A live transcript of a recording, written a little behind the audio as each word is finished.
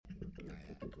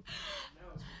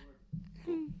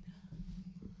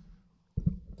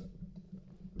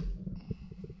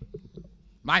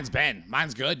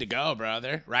Mine's good to go,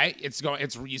 brother. Right?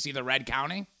 You see the red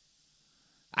counting?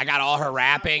 I got all her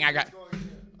rapping.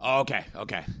 Okay.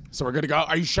 So we're good to go.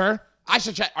 Are you sure? I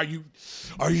should check. Are you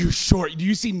sure? Do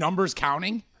you see numbers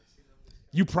counting?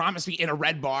 You promised me in a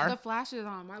red bar. The flash is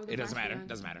on. Why would the It doesn't flash matter. be on?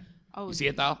 Doesn't matter. Oh, you see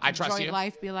it though? I trust Android you.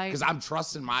 Life be like. Because I'm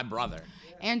trusting my brother.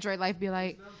 Android Life be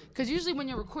like. Because usually when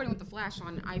you're recording with the flash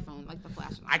on an iPhone, like the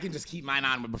flash. I can just keep mine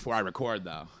on before I record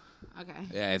though. Okay.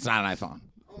 Yeah, it's not an iPhone.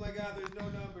 Oh my God, there's no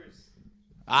numbers.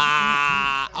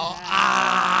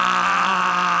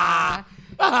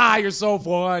 You're so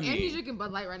funny. And he's drinking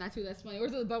Bud Light right now too. That's funny.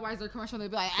 Where's the Budweiser commercial? They'd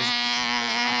be like,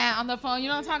 on the phone. You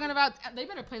know what I'm talking about? They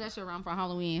better play that shit around for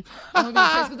Halloween.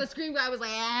 Because the scream guy was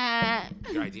like,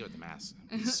 Your idea with the mask.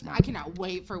 I cannot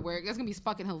wait for work. That's gonna be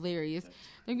fucking hilarious.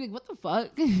 They're gonna be like, what the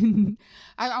fuck?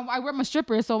 I wear my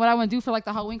strippers, so what I want to do for like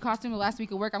the Halloween costume the last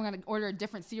week of work, I'm gonna order a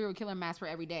different serial killer mask for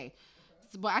every day.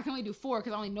 But I can only do 4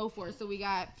 because I only know 4. So we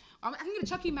got, I can get a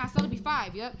Chucky mask. That'll be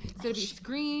 5. Yep. So it'll be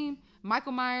Scream,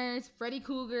 Michael Myers, Freddy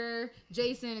Krueger,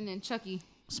 Jason, and then Chucky.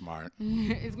 Smart.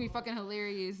 It's gonna be fucking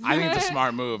hilarious. I think it's a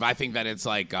smart move. I think that it's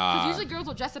like. Because usually girls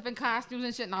will dress up in costumes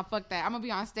and shit. Nah, fuck that. I'm gonna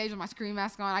be on stage with my Scream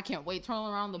mask on. I can't wait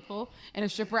twirling around the pole in a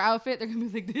stripper outfit. They're gonna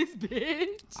be like, this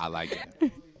bitch. I like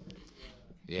it.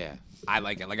 Yeah, I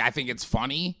like it. Like I think it's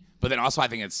funny, but then also I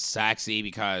think it's sexy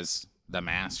because the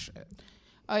mask shit.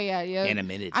 Oh yeah. In a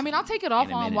minute. I mean, I'll take it off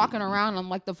while I'm walking around on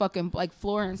like the fucking like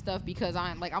floor and stuff because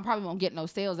I probably won't get no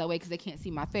sales that way because they can't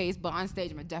see my face. But on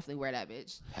stage, I'm gonna definitely wear that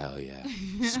bitch. Hell yeah.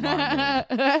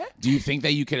 Smart move. Do you think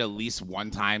that you could at least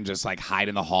one time just like hide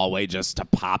in the hallway just to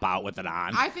pop out with it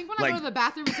on? I think when I go to the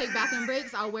bathroom and take bathroom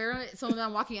breaks, I'll wear it. So when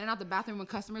I'm walking in and out the bathroom when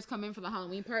customers come in for the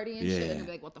Halloween party and shit, they're gonna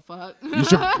be like, "What the fuck?" You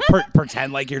should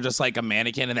pretend like you're just like a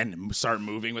mannequin and then start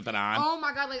moving with it on. Oh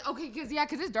my god! Like okay, because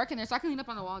it's dark in there, so I can lean up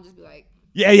on the wall and just be like.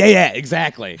 Yeah,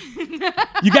 exactly.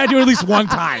 You gotta do it at least one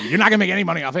time. You're not gonna make any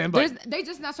money off him, but they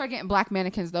just now start getting black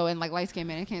mannequins though, and like light skinned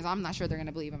mannequins. I'm not sure they're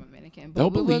gonna believe I'm a mannequin, but they'll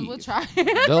believe. We'll try.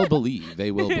 They'll believe.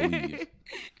 They will believe.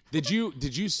 Did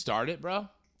you start it, bro?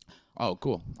 Oh,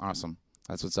 cool, awesome.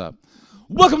 That's what's up.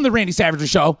 Welcome to the Randy Savagery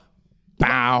Show.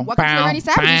 Bow, Welcome to the Randy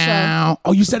Savagery Show.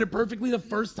 Oh, you said it perfectly the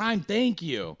first time. Thank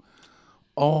you.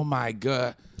 Oh my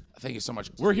god, thank you so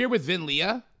much. We're here with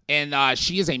Vinlea, and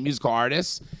she is a musical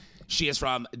artist. She is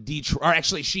from Detroit, or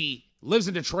actually she lives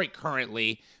in Detroit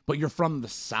currently, but you're from the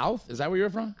South? Is that where you're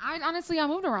from? I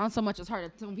moved around so much it's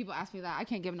hard to, when people ask me that, I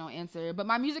can't give no answer. But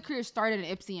my music career started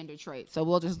in Ypsi and Detroit, so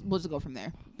we'll just go from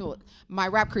there. My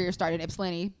rap career started in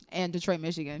Ypsilanti and Detroit,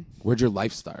 Michigan. Where'd your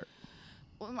life start?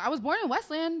 I was born in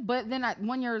Westland, but then at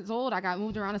 1 year old, I got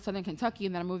moved around to Southern Kentucky,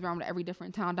 and then I moved around to every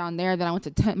different town down there. Then I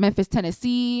went to Memphis,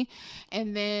 Tennessee,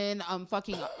 and then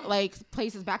like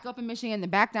places back up in Michigan, then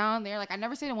back down there. Like I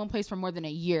never stayed in one place for more than a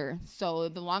year. So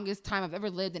the longest time I've ever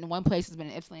lived in one place has been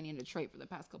in Ypsilanti and Detroit for the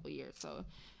past couple of years. So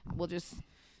we'll just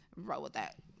roll with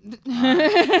that. All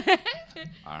right.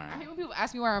 I hate when people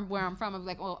ask me where I'm from. I'm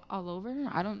like, well, all over.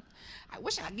 I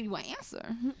wish I could give you an answer.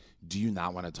 Do you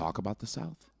not want to talk about the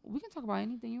South? We can talk about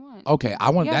anything you want. Okay, I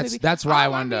want. Yeah, that's why I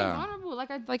wanted to. Honorable, like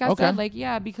I said, like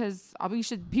because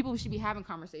people should be having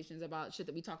conversations about shit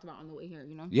that we talked about on the way here.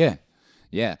 You know.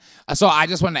 Yeah. So I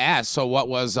just wanted to ask. So what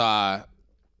was?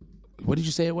 What did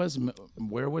you say it was?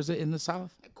 Where was it in the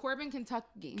South? Corbin,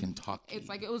 Kentucky. Kentucky.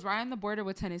 It was right on the border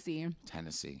with Tennessee.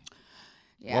 Tennessee.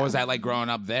 Yeah. What was that like growing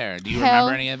up there? Do you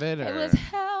remember any of it? Or? It was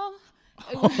hell.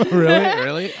 Oh,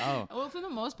 really? Oh. Well, for the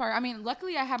most part, I mean,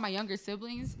 luckily I had my younger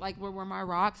siblings, like were my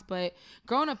rocks. But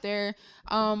growing up there,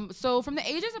 so from the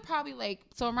ages of probably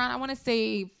around, I want to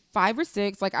say 5 or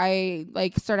 6, I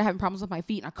started having problems with my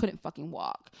feet and I couldn't fucking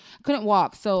walk.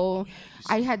 So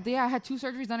I had 2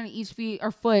 surgeries done on each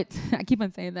foot. I keep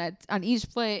on saying that, on each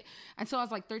foot until I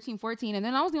was like 13, 14. And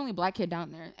then I was the only black kid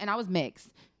down there, and I was mixed.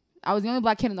 I was the only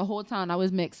black kid in the whole town. I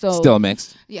was mixed. So still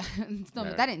mixed. Yeah, still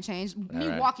mixed. That didn't change. Me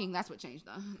walking, that's what changed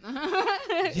though.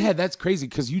 Yeah, that's crazy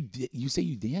because you say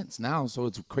you dance now, so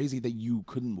it's crazy that you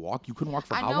couldn't walk. You couldn't walk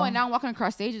for how long? I know, and now I'm walking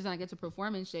across stages and I get to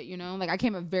perform and shit. You know, I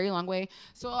came a very long way.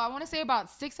 So I want to say about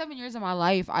 6-7 years of my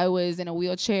life, I was in a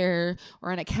wheelchair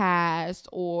or in a cast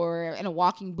or in a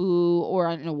walking boot or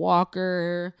in a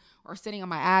walker. Or sitting on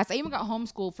my ass. I even got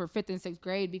homeschooled for 5th and 6th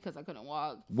grade because I couldn't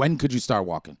walk. When could you start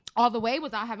walking? All the way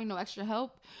without having no extra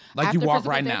help. Like you walk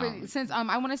right now? Since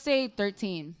I want to say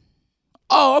 13.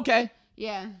 Oh, okay.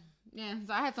 Yeah.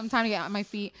 So I had some time to get on my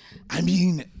feet. I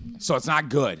mean, so it's not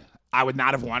good. I would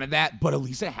not have wanted that, but at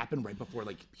least it happened right before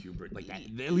like puberty, like that.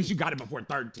 At least you got it before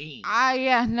 13.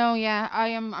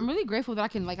 I'm really grateful that I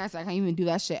can, like I said, I can't even do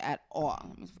that shit at all.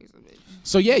 Let me face it, bitch.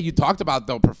 So yeah, you talked about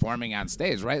though performing on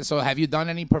stage, right? So have you done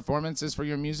any performances for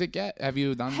your music yet? Have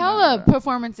you done hella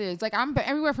performances? Like I'm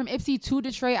everywhere from Ipsy to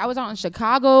Detroit. I was out in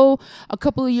Chicago a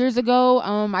couple of years ago.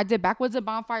 I did Backwoods at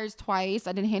Bonfires twice.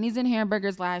 I did Henny's and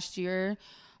Hamburgers last year.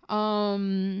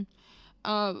 Like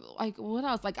what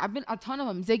else? Like I've been a ton of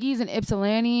them. Ziggy's and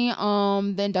Ypsilanti,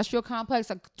 the Industrial Complex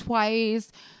like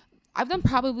twice. I've done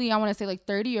probably, I want to say like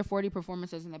 30 or 40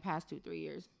 performances in the past 2-3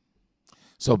 years.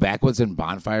 So Backwoods and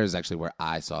Bonfire is actually where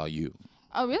I saw you.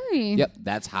 Oh, really? Yep,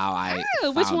 that's how I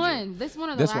found which one? you. This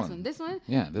one or the last one? This one?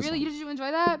 Yeah, this really? one. Did you enjoy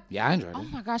that? Yeah, I enjoyed it. Oh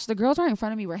my gosh, the girls right in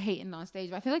front of me were hating on stage,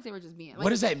 but I feel like they were just being like,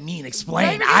 what does that mean?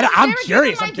 Explain. They I'm were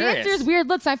curious. giving I'm curious. my dancers weird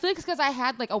looks. I feel like it's because I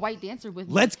had like a white dancer with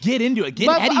me. Let's get into it.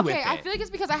 Get Eddie with it. I feel like it's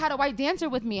because I had a white dancer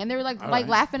with me, and they were like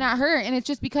laughing at her, and it's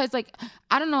just because like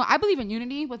I don't know. I believe in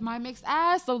unity with my mixed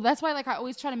ass, so that's why like I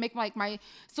always try to make like my.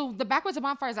 So the Backwards of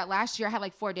Bonfires that last year I had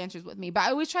like 4 dancers with me, but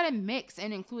I always try to mix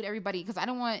and include everybody because I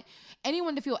don't want anyone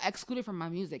to feel excluded from my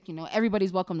music. You know,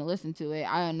 everybody's welcome to listen to it.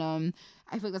 I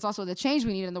feel like that's also the change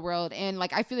we need in the world, and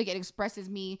like I feel like it expresses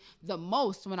me the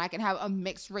most when I can have a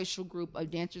mixed racial group of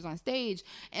dancers on stage.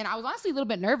 And I was honestly a little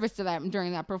bit nervous to that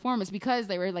during that performance because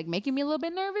they were like making me a little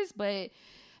bit nervous, but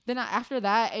then after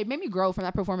that, it made me grow from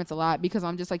that performance a lot because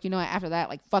I'm just like, you know what, after that,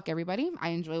 like, fuck everybody. I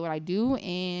enjoy what I do,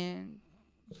 and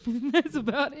that's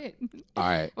about it. All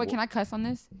right. Wait, can I cuss on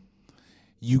this?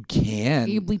 You can.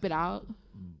 Can you bleep it out?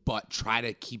 But try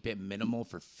to keep it minimal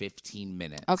for 15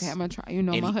 minutes. Okay, I'm going to try. You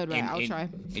know my hood, right? I'll try.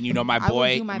 And you know my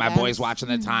boy, my boy's watching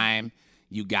the time.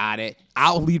 You got it.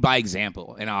 I'll lead by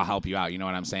example, and I'll help you out. You know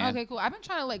what I'm saying? Okay, cool. I've been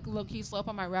trying to like low-key slow up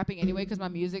on my rapping anyway because my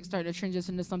music started to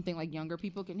transition into something like younger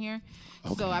people can hear.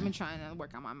 Okay. So I've been trying to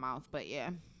work on my mouth, but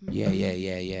yeah.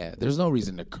 Yeah. There's no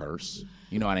reason to curse.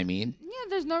 You know what I mean? Yeah,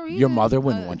 there's no reason. Your mother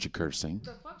wouldn't want you cursing.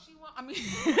 The fuck she want? I mean.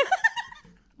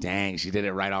 Dang, she did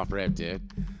it right off rip, dude.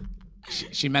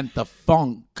 She meant the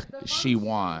funk she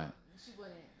want. She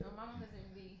wouldn't. My mama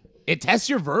doesn't be. It tests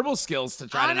your verbal skills to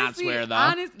try to not swear,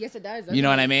 though. Yes, it does. You know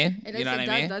what I mean? You know what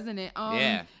I mean? Doesn't it?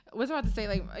 Yeah. What's I about to say?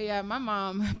 Like, yeah, my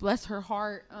mom, bless her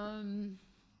heart.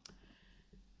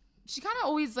 She kind of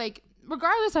always like,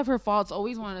 regardless of her faults,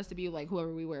 always wanted us to be like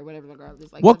whoever we were, whatever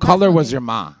regardless. Like, what color was your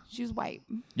mom? She was white.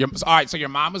 All right, so your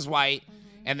mom was white,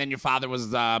 and then your father was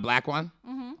the black one.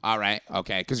 All right,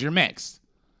 okay, because you're mixed.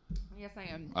 Yes,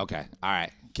 I am. Okay, all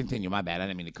right. Continue. My bad. I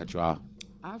didn't mean to cut you off.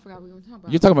 I forgot what we were talking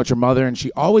about. You're talking about your mother, and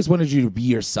she always wanted you to be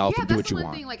yourself and do what you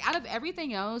want. Thing. Like out of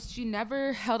everything else, she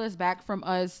never held us back from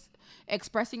us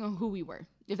expressing on who we were.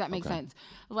 If that makes sense.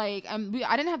 Like I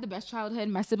didn't have the best childhood.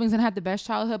 My siblings didn't have the best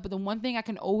childhood. But the one thing I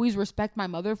can always respect my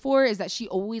mother for is that she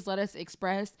always let us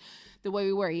express the way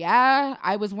we were. Yeah,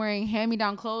 I was wearing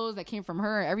hand-me-down clothes that came from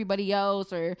her or everybody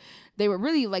else, or they would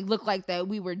really like look like that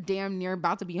we were damn near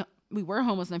about to be. We were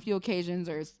homeless on a few occasions,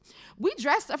 or we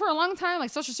dressed for a long time. Like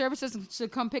social services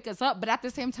should come pick us up, but at the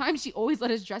same time, she always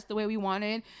let us dress the way we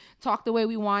wanted, talk the way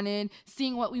we wanted,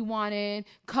 sing what we wanted,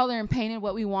 color and painted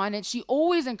what we wanted. She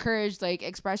always encouraged like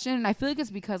expression, and I feel like it's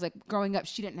because like growing up,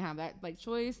 she didn't have that like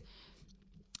choice.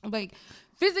 Like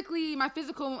physically, my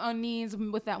physical needs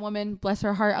with that woman, bless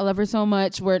her heart, I love her so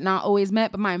much, were not always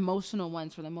met, but my emotional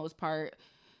ones for the most part,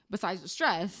 besides the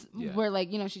stress, were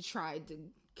like, you know, she tried to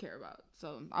care about.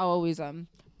 So I'll always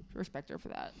respect her for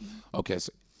that. Okay,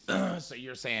 so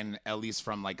you're saying at least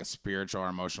from like a spiritual or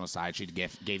emotional side, she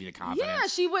gave you the confidence. Yeah,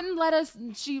 she wouldn't let us.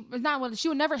 She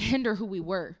would never hinder who we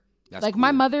were. That's like cool.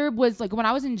 My mother was like, when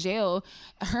I was in jail,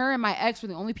 her and my ex were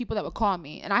the only people that would call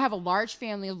me, and I have a large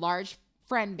family, a large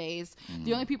friend base.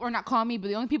 The only people, or not call me, but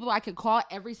the only people I could call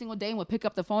every single day and would pick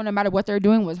up the phone no matter what they're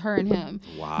doing was her and him.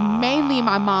 Wow. Mainly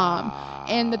my mom.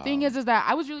 And the thing is that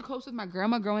I was really close with my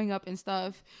grandma growing up and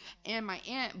stuff, and my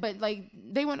aunt, but like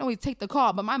they wouldn't always take the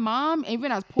call. But my mom,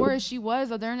 even as poor as she was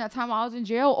during that time while I was in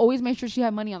jail, always made sure she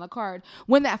had money on the card.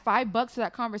 When that $5 for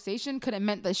that conversation could have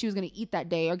meant that she was gonna eat that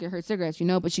day or get her cigarettes, you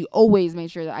know, but she always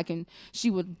made sure that she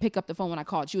would pick up the phone when I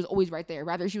called. She was always right there,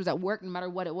 rather she was at work, no matter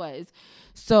what it was.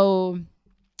 So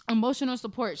emotional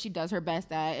support, she does her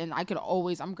best at, and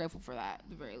I'm grateful for that at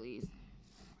the very least.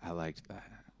 I liked that.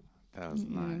 That was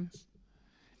nice.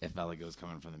 It felt like it was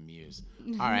coming from the muse.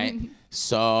 All right.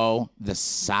 So the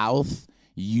South,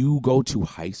 you go to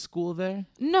high school there?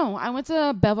 No, I went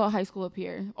to Bevel High School up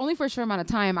here. Only for a short amount of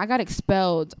time. I got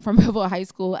expelled from Bevel High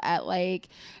School at like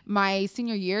my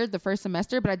senior year, the first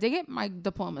semester, but I did get my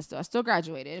diploma still. I still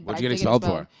graduated. What'd you get expelled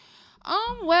for?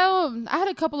 Well, I had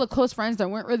a couple of close friends that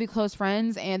weren't really close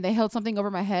friends, and they held something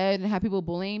over my head and had people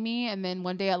bullying me. And then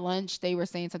one day at lunch, they were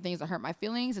saying some things that hurt my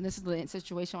feelings. And this is the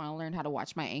situation when I learned how to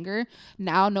watch my anger.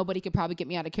 Now, nobody could probably get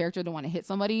me out of character to want to hit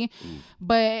somebody.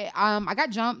 But I got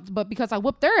jumped, but because I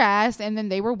whooped their ass, and then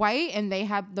they were white, and they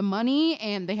had the money,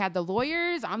 and they had the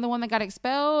lawyers. I'm the one that got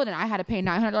expelled, and I had to pay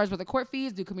 $900 worth of court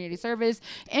fees, do community service,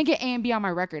 and get A and B on my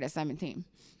record at 17.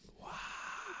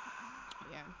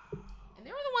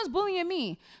 Ones bullying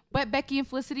me. But Becky and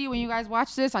Felicity, when you guys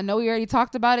watch this, I know we already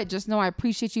talked about it. Just know I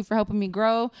appreciate you for helping me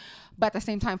grow. But at the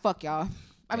same time, fuck y'all.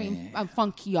 I mean, I'm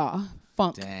funk y'all.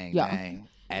 Funk y'all. Dang.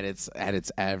 Edits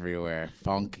everywhere.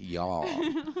 Funk y'all.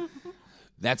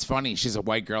 That's funny. She's a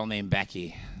white girl named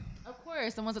Becky. Of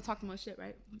course. The ones that talk the most shit,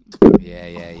 right?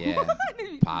 Yeah.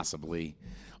 Possibly.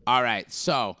 All right.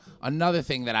 So another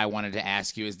thing that I wanted to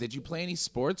ask you is, did you play any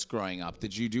sports growing up?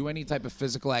 Did you do any type of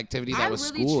physical activity that was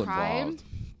school involved?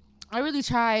 I really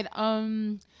tried.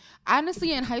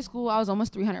 Honestly, in high school, I was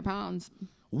almost 300 pounds.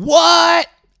 What?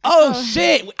 Oh,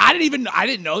 shit. I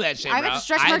didn't know that shit, I got the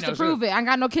stretch marks to prove it. I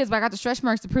got no kids, but I got the stretch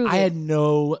marks to prove it. I had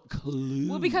no clue.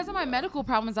 Well, because of my medical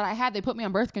problems that I had, they put me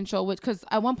on birth control, because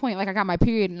at one point, like, I got my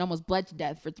period and almost bled to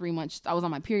death for 3 months. I was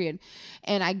on my period.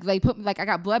 And I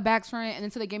got blood bags from it, and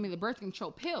then so they gave me the birth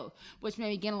control pill, which made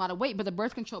me gain a lot of weight. But the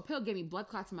birth control pill gave me blood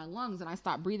clots in my lungs, and I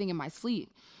stopped breathing in my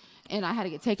sleep. And I had to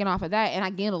get taken off of that, and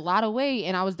I gained a lot of weight,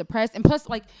 and I was depressed, and plus,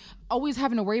 like, always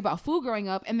having to worry about food growing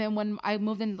up. And then when I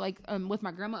moved in, like, with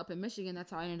my grandma up in Michigan, that's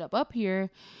how I ended up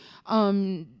here.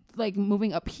 Like,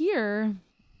 moving up here,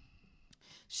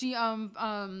 she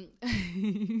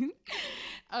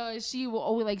she will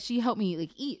always, like, she helped me,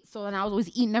 like, eat. So then I was always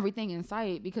eating everything in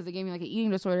sight because it gave me, like, an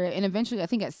eating disorder. And eventually, I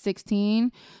think at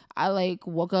 16, I, like,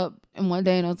 woke up and one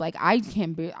day and I was like, I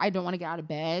don't want to get out of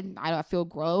bed. I feel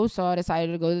gross. So I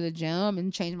decided to go to the gym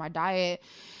and change my diet.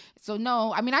 So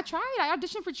no, I mean, I tried. I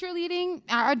auditioned for cheerleading.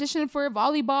 I auditioned for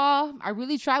volleyball. I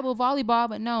really tried with volleyball,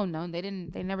 but no, they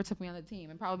didn't. They never took me on the team,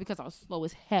 and probably because I was slow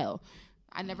as hell.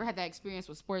 I never had that experience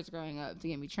with sports growing up to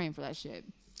get me trained for that shit.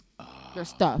 Their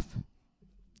stuff.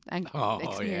 I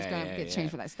get trained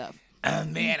for that stuff.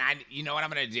 Man, you know what I'm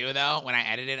going to do, though? When I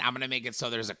edit it, I'm going to make it so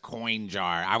there's a coin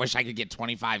jar. I wish I could get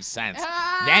 25 cents.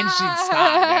 Then she'd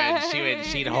stop.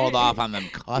 She'd hold off on them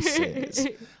cusses,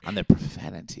 on the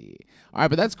profanity. All right,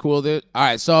 but that's cool, dude. All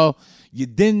right, so you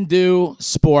didn't do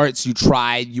sports. You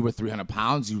tried. You were 300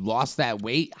 pounds. You lost that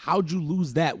weight. How'd you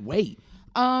lose that weight?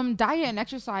 Diet and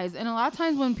exercise. And a lot of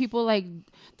times when people, like,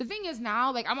 the thing is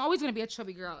now, like, I'm always going to be a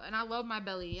chubby girl, and I love my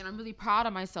belly, and I'm really proud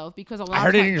of myself because a lot I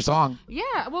heard it in your song. Yeah.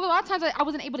 Well, a lot of times I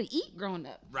wasn't able to eat growing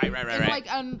up. Right. And like,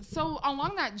 so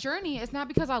along that journey, it's not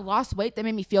because I lost weight that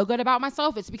made me feel good about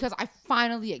myself. It's because I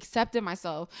finally accepted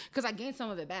myself, because I gained some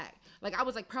of it back. Like, I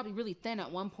was, like, probably really thin at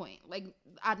one point. Like,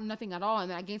 I had nothing at all, and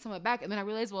then I gained some of it back. And then I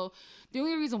realized, well, the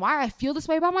only reason why I feel this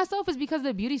way about myself is because of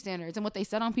the beauty standards and what they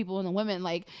set on people and the women.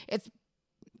 Like, it's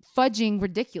fudging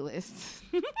ridiculous.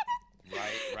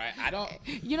 Right. I don't.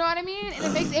 You know what I mean?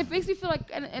 And it makes me feel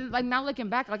like, and like, now looking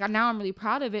back, like, now I'm really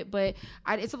proud of it. But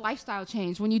it's a lifestyle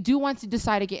change. When you do want to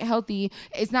decide to get healthy,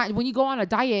 it's not, when you go on a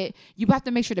diet, you have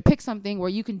to make sure to pick something where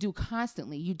you can do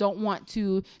constantly. You don't want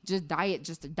to just diet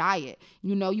just to diet.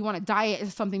 You know, you want to diet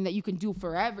as something that you can do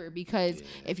forever, because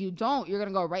if you don't, you're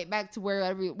gonna go right back to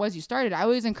wherever it was you started. I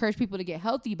always encourage people to get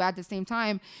healthy, but at the same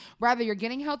time, whether you're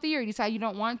getting healthy or you decide you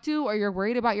don't want to, or you're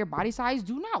worried about your body size,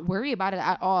 do not worry about it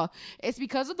at all. It's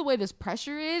because of the way this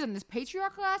pressure is and this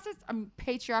patriarchal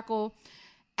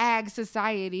ag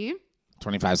society.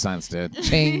 25 cents, dude.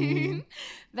 Ching.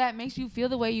 That makes you feel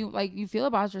the way you feel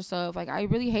about yourself. Like, I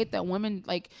really hate that women,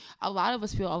 like, a lot of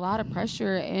us feel a lot of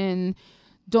pressure and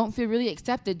don't feel really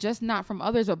accepted, just not from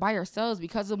others but by ourselves,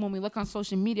 because of when we look on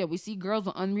social media, we see girls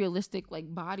with unrealistic,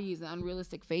 like, bodies and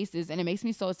unrealistic faces, and it makes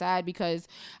me so sad because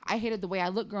I hated the way I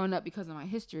looked growing up because of my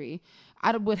history.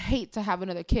 I would hate to have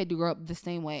another kid to grow up the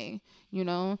same way, you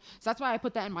know? So that's why I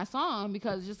put that in my song,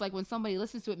 because just like when somebody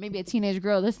listens to it, maybe a teenage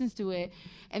girl listens to it,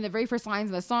 and the very first lines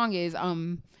of the song is,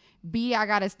 I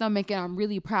got a stomach and I'm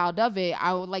really proud of it.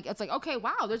 It's like, okay,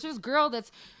 wow, there's this girl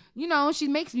that's, you know, she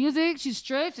makes music, she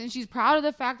strips, and she's proud of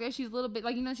the fact that she's a little bit,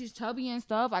 like, you know, she's chubby and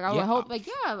stuff. Like, I would hope, like,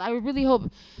 I would really hope,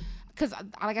 because,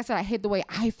 like I said, I hate the way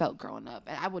I felt growing up,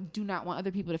 and I do not want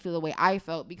other people to feel the way I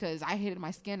felt, because I hated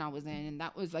my skin I was in, and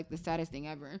that was, like, the saddest thing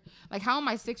ever. Like, how am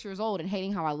I 6 years old and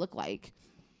hating how I look like?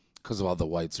 Because of all the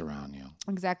whites around you.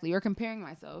 Exactly. Or comparing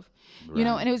myself. Right. You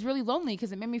know, and it was really lonely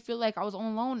because it made me feel like I was all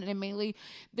alone. And it mainly,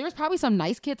 there was probably some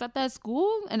nice kids at that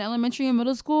school, in elementary and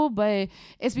middle school, but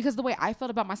it's because the way I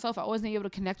felt about myself, I wasn't able to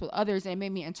connect with others, and it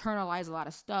made me internalize a lot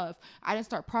of stuff. I didn't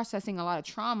start processing a lot of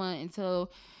trauma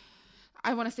until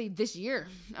I want to say this year.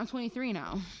 I'm 23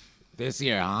 now. This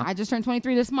year, huh? I just turned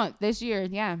 23 this month. This year,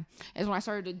 yeah, is when I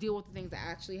started to deal with the things that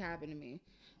actually happened to me.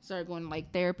 Started going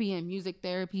like therapy and music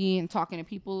therapy and talking to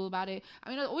people about it. I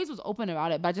mean, I always was open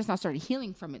about it, but I just now started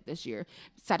healing from it this year.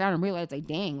 Sat down and realized, like,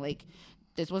 dang, like,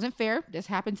 this wasn't fair. This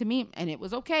happened to me, and it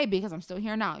was okay because I'm still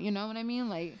here now. You know what I mean?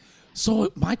 Like.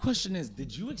 So my question is,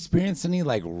 did you experience any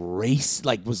like race?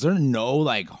 Like, was there no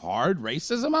like hard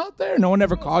racism out there? No one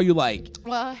ever call you like?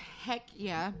 Well, heck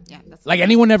yeah. That's like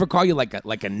anyone ever call you like a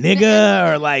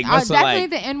nigga or like? Definitely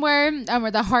the N word.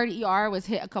 Or the hard ER was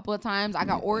hit a couple of times. I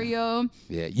got Oreo.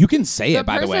 Yeah, you can say it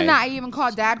by the way. The person that I even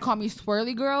called dad called me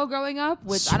Swirly Girl growing up,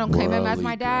 which I don't claim him as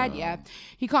my dad. Yeah,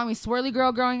 he called me Swirly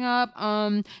Girl growing up.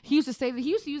 He used to say that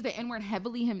he used to use the N word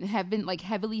heavily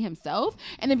himself,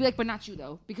 and then be like, but not you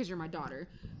though, because you're my daughter.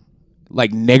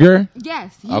 Like nigger?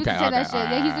 Yes. He used to say that shit.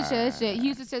 Yeah, he used to say that shit. He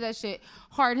used to say that shit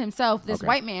hard himself. This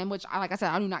white man, which like I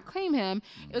said, I do not claim him.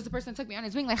 It was the person that took me on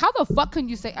his wing. Like, how the fuck can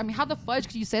you say, I mean, how the fudge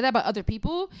could you say that about other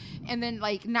people and then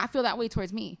like not feel that way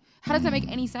towards me? How does that make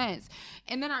any sense?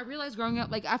 And then I realized growing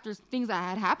up, like after things that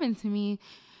had happened to me,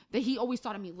 that he always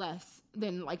thought of me less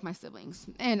than like my siblings.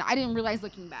 And I didn't realize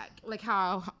looking back, like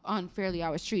how unfairly I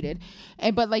was treated.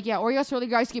 But like, yeah, Oreo Swirly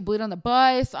Girl, I used to get bullied on the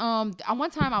bus. At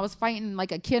one time I was fighting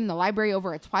like a kid in the library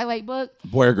over a Twilight book.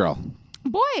 Boy or girl?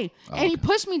 Boy. And he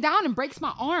pushed me down and breaks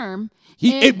my arm.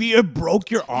 It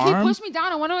broke your arm? He pushed me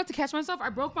down, and when I went to catch myself, I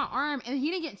broke my arm, and he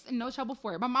didn't get in no trouble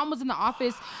for it. My mom was in the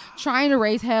office trying to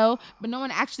raise hell, but no one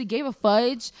actually gave a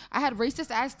fudge. I had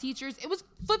racist-ass teachers. It was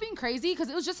flipping crazy because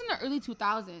it was just in the early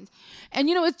 2000s. And,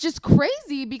 you know, it's just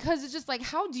crazy because it's just like,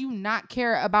 how do you not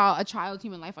care about a child's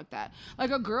human life like that?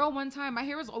 Like a girl one time, my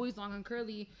hair was always long and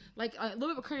curly, like a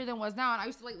little bit curlier than it was now, and I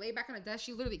used to like lay back on the desk.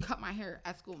 She literally cut my hair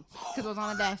at school because it was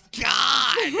on the desk.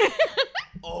 God!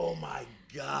 Oh my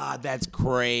God, that's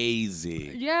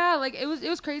crazy. Yeah, like it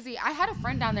was crazy. I had a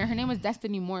friend down there. Her name was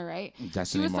Destiny Moore, right?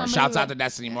 Destiny Moore. Shouts out to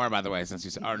Destiny Moore, by the way, since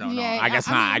you said, oh no, yeah, I guess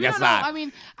not. I guess not. I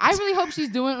mean, I really hope she's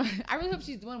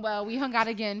doing well. We hung out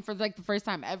again for like the first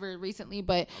time ever recently,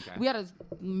 but we had a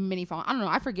mini phone. I don't know.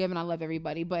 I forgive and I love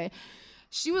everybody, but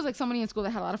she was like somebody in school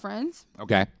that had a lot of friends.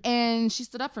 Okay. And she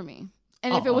stood up for me.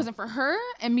 And if it wasn't for her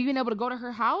and me being able to go to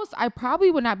her house, I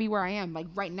probably would not be where I am, like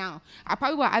right now. I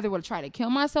probably would either would have tried to kill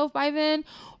myself by then,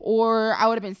 or I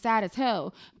would have been sad as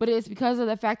hell. But it's because of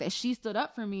the fact that she stood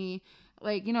up for me.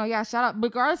 Like, you know, yeah, shout out.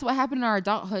 Regardless of what happened in our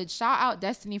adulthood, shout out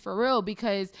Destiny for real.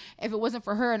 Because if it wasn't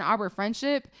for her and our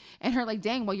friendship and her like,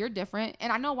 dang, well, you're different.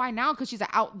 And I know why now, because she's an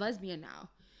out lesbian now.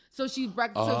 So she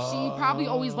probably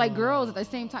always liked girls at the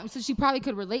same time. So she probably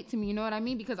could relate to me, you know what I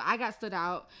mean? Because I got stood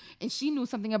out, and she knew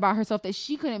something about herself that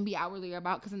she couldn't be outwardly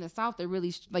about. Because in the South, they're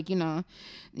really like, you know,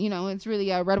 it's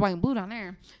really red, white, and blue down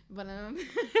there. But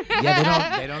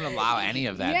yeah, they don't allow any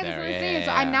of that there. Yeah.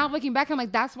 So I'm now looking back, I'm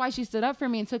like, that's why she stood up for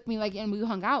me and took me like, and we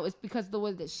hung out. It's because of the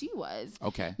way that she was.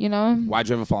 Okay. You know. Why'd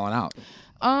you ever falling out?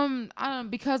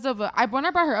 Because of when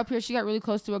I brought her up here, she got really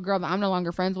close to a girl that I'm no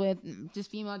longer friends with. Just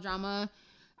female drama.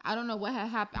 I don't know what had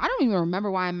happened. I don't even remember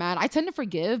why I'm mad. I tend to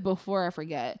forgive before I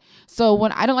forget. So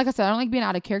when I don't like being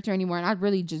out of character anymore, and I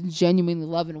really just genuinely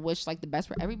love and wish like the best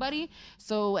for everybody.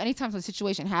 So anytime a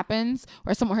situation happens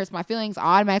or someone hurts my feelings, I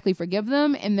automatically forgive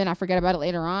them, and then I forget about it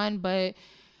later on. But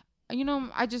you know,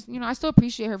 I still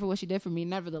appreciate her for what she did for me.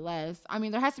 Nevertheless, I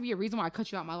mean, there has to be a reason why I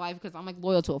cut you out of my life, because I'm like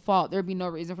loyal to a fault. There'd be no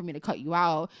reason for me to cut you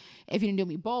out if you didn't do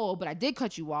me bold. But I did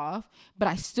cut you off. But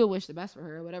I still wish the best for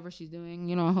her, whatever she's doing.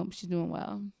 You know, I hope she's doing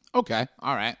well. Okay,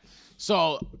 all right.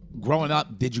 So, growing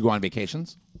up, did you go on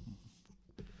vacations?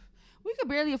 We could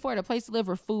barely afford a place to live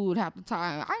or food half the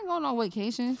time. I ain't going on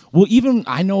vacation. Well, even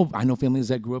I know families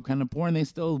that grew up kind of poor, and they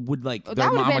still would like.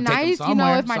 That would have been nice, you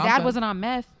know, if my dad wasn't on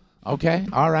meth. Okay,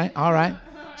 all right.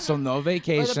 So no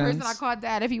vacations. Or the person I called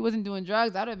dad, if he wasn't doing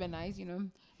drugs, that would have been nice, you know.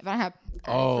 If I had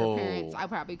parents, I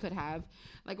probably could have.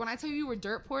 Like when I tell you we were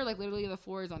dirt poor, like literally the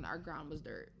floors on our ground was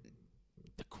dirt.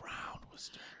 The ground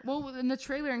was dirt. Well, in the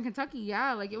trailer in Kentucky,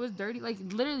 yeah, like it was dirty. Like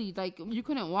literally, like you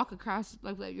couldn't walk across,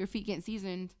 like your feet getting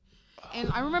seasoned.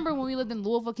 And I remember when we lived in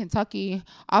Louisville, Kentucky,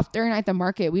 off 39th and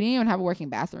Market, we didn't even have a working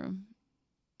bathroom.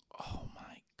 Oh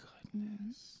my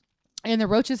goodness. And the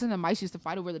roaches and the mice used to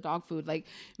fight over the dog food. Like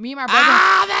me and my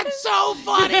brother. That's so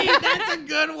funny. That's a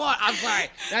good one. I'm sorry.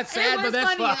 That's sad, but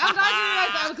that's funny. I'm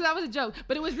glad you because that was a joke,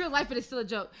 but it was real life, but it's still a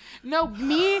joke. No,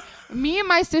 me and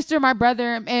my sister, my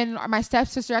brother, and my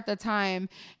stepsister at the time,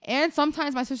 and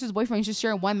sometimes my sister's boyfriend used to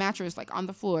share one mattress like on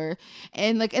the floor,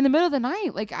 and like in the middle of the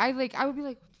night, I would be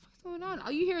like, what's going on?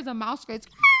 All you hear is a mouse screech.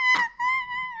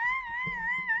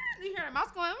 You hear a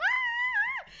mouse going.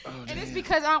 And it's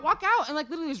because I walk out and like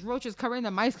literally there's roaches covering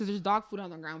the mice because there's dog food on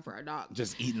the ground for our dog.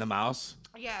 Just eating the mouse?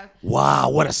 Yeah. Wow,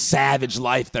 what a savage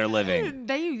life they're living.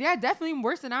 Yeah, definitely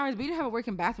worse than ours. We do have a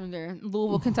working bathroom there in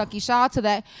Louisville, Kentucky. Shout out to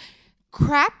that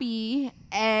crappy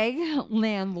egg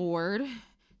landlord.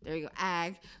 There you go,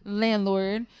 ag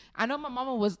landlord. I know my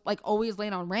mama was like always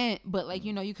late on rent, but like,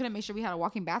 you know, you couldn't make sure we had a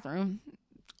walking bathroom.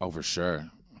 Oh, for sure.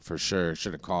 For sure.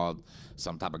 Should have called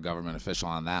some type of government official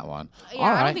on that one. Yeah,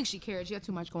 I don't think she cared. She had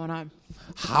too much going on.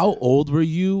 How old were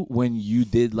you when you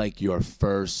did like your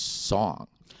first song?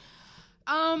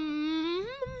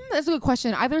 That's a good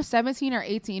question. Either 17 or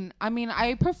 18. I mean,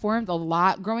 I performed a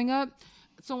lot growing up.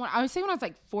 So when I was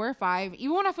like 4 or 5,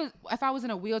 even when if I was in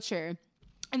a wheelchair,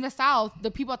 in the South,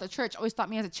 the people at the church always thought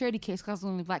me as a charity case because I was the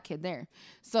only black kid there.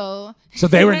 So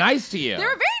they were nice to you. They were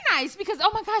very nice because,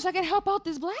 oh my gosh, I can help out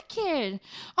this black kid.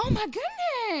 Oh my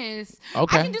goodness.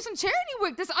 Okay. I can do some charity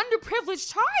work. This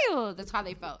underprivileged child. That's how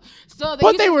they felt. So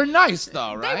they were nice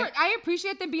though, right? I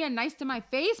appreciate them being nice to my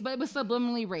face, but it was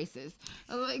subliminally racist.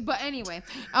 But anyway,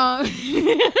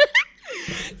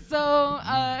 so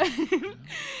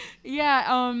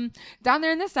yeah, down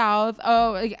there in the South,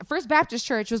 First Baptist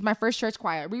Church was my first church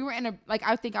choir. We were in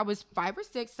I think I was 5 or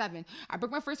 6, 7. I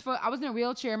broke my first foot. I was in a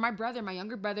wheelchair. My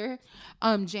younger brother,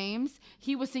 James,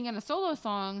 he was singing a solo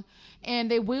song, and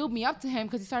they wheeled me up to him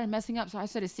because he started messing up. So I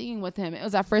started singing with him. It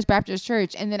was at First Baptist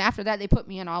Church, and then after that, they put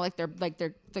me in all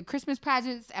the Christmas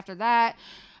pageants. After that,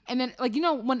 and then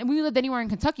when we lived anywhere in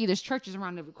Kentucky, there's churches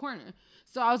around every corner.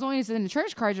 So I was always in the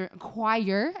church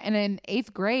choir, and in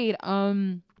 8th grade,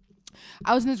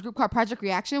 I was in this group called Project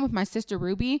Reaction with my sister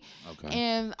Ruby. Okay.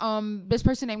 And this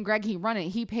person named Greg, he ran it.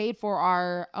 He paid for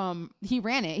our He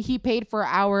paid for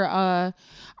our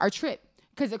trip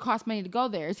because it cost money to go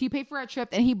there. So he paid for our trip,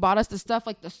 and he bought us the stuff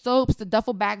like the soaps, the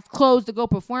duffel bags, clothes to go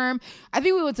perform. I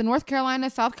think we went to North Carolina,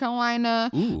 South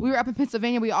Carolina. Ooh. We were up in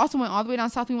Pennsylvania. We also went all the way down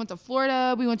south. We went to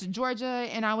Florida. We went to Georgia,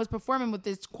 and I was performing with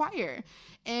this choir.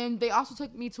 And they also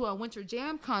took me to a Winter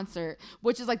Jam concert,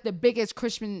 which is like the biggest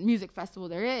Christian music festival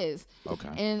there is. Okay.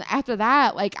 And after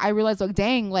that, I realized,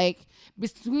 dang,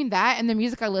 between that and the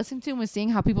music I listened to and seeing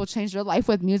how people change their life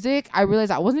with music, I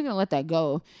realized I wasn't going to let that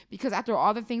go. Because after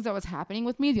all the things that was happening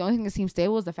with me, the only thing that seemed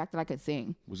stable was the fact that I could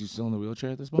sing. Was you still in the wheelchair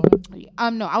at this moment?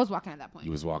 No, I was walking at that point.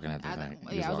 You was walking at that point?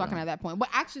 Yeah, I was walking at that point. But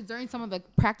actually, during some of the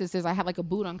practices, I had a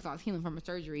boot on because I was healing from a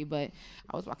surgery, but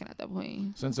I was walking at that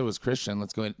point. Since it was Christian,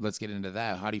 let's get into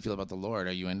that. How do you feel about the Lord?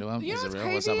 Are you into him? You know Is it real?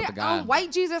 crazy? What's up with the guy?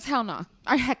 White Jesus, hell no.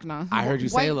 Or heck no. I heard you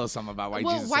say a little something about white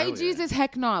Jesus. White Jesus,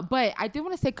 heck no. But I did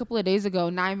want to say a couple of days ago,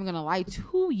 not even going to lie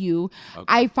to you,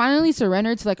 I finally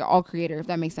surrendered to an all creator, if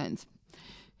that makes sense.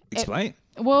 Explain.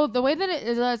 Well, the way that it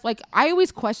is, I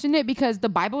always question it because the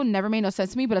Bible never made no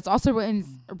sense to me, but it's also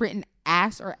written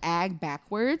ass or ag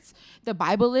backwards. The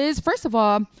Bible is, first of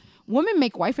all, women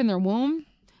make wife in their womb.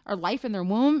 Or life in their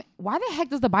womb. Why the heck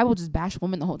does the Bible just bash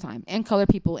women the whole time and color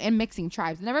people and mixing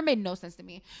tribes? It never made no sense to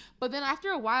me. But then after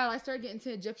a while, I started getting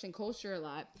into Egyptian culture a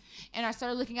lot, and I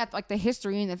started looking at the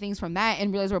history and the things from that,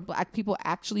 and realized where black people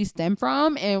actually stem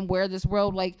from and where this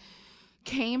world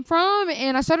came from.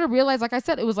 And I started to realize, like I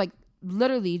said, it was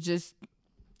literally just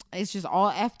it's just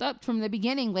all effed up from the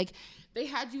beginning. They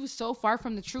had you so far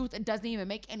from the truth, it doesn't even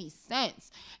make any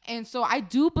sense. And so I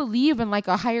do believe in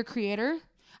a higher creator.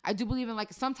 I do believe in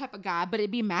some type of God, but it'd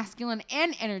be masculine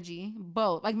and energy,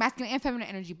 both. Masculine and feminine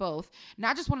energy, both.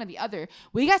 Not just one or the other.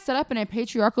 We got set up in a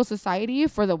patriarchal society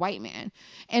for the white man.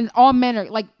 And all men are,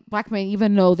 black men,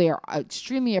 even though they are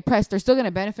extremely oppressed, they're still going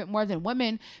to benefit more than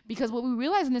women, because what we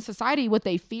realize in this society, what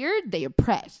they feared, they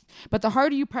oppressed. But the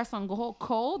harder you press on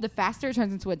coal, the faster it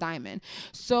turns into a diamond.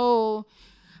 So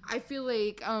I feel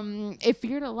it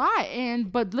feared a lot.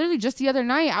 But literally just the other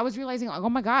night, I was realizing, oh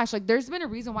my gosh, there's been a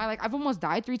reason why, I've almost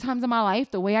died 3 times in my life.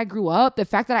 The way I grew up, the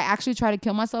fact that I actually tried to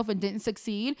kill myself and didn't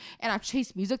succeed, and I've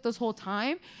chased music this whole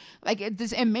time,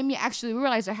 it made me actually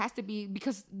realize there has to be,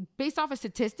 because based off of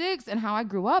statistics and how I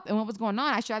grew up and what was going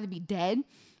on, I should either be dead,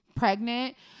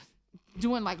 pregnant,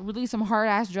 doing really some hard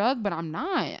ass drug, but I'm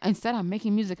not. Instead, I'm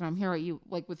making music and I'm here at you,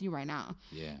 with you right now.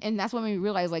 Yeah. And that's what made me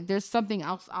realize there's something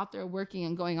else out there working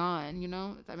and going on,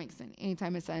 if that makes any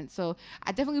type of sense. So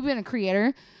I definitely been a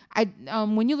creator.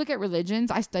 When you look at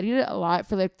religions, I studied it a lot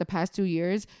for the past 2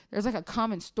 years. There's a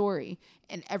common story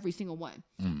in every single one.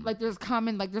 There's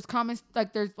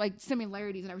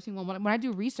similarities in every single one. When I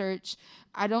do research,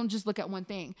 I don't just look at one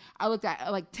thing. I look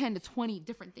at 10 to 20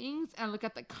 different things, and I look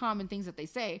at the common things that they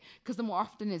say, because the more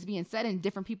often it's being said in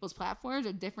different people's platforms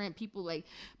or different people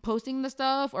posting the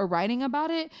stuff or writing about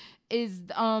it is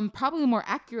probably more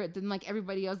accurate than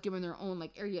everybody else giving their own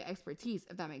area expertise,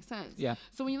 if that makes sense. Yeah.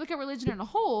 So when you look at religion in a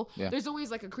whole, there's always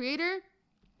a creator,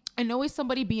 and always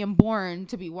somebody being born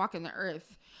to be walking the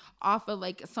earth off of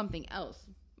like something else.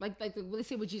 Like what they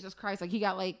say with Jesus Christ, like he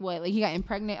got like what, like he got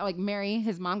impregnated, like Mary,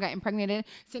 his mom got impregnated.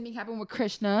 Same thing happened with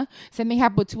Krishna. Same thing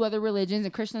happened with 2 other religions,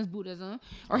 and Krishna's Buddhism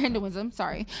or Hinduism,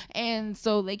 sorry. And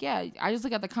so like, yeah, I just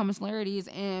look at the common similarities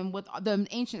and with the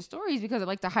ancient stories because I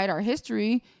like to hide our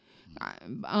history.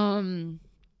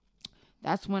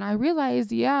 That's when I realized,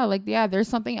 there's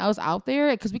something else out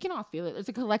there because we can all feel it. There's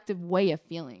a collective way of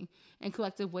feeling and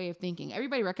collective way of thinking.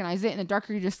 Everybody recognizes it, and the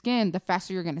darker your skin, the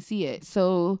faster you're gonna see it.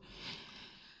 So.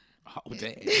 Oh,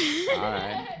 dang. All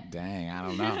right. Dang, I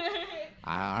don't know. All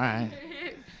right.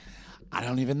 I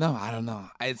don't even know. I don't know.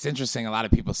 It's interesting. A lot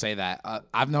of people say that.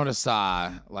 I've noticed,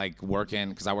 like, working,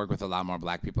 because I work with a lot more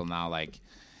black people now, like,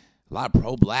 a lot of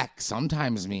pro-black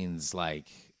sometimes means, like,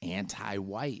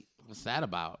 anti-white. What's that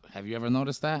about? Have you ever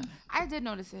noticed that? I did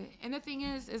notice it. And the thing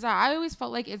is that I always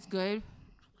felt like it's good.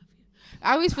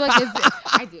 I always feel like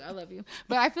I do. I love you.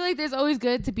 But I feel like there's always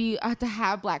good to be to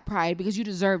have black pride because you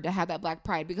deserve to have that black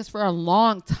pride because for a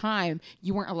long time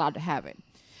you weren't allowed to have it.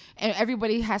 And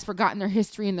everybody has forgotten their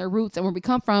history and their roots and where we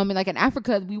come from. And like in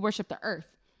Africa, we worship the earth.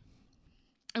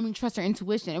 And we trust our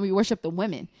intuition and we worship the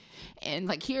women. And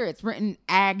like here it's written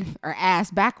ag or ass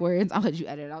backwards. I'll let you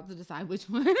edit it out to decide which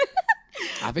one.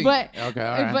 I think, but okay,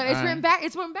 all right, but it's written back.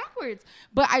 It's written backwards.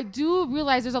 But I do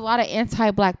realize there's a lot of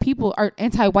anti-black people or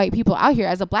anti-white people out here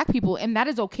as a black people, and that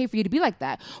is okay for you to be like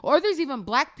that. Or there's even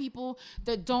black people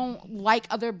that don't like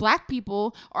other black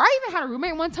people. Or I even had a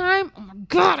roommate one time. Oh my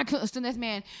God, I couldn't stand this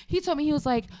man. He told me, he was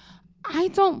like, I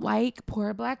don't like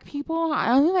poor black people.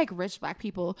 I only like rich black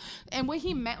people. And what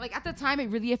he meant, like at the time, it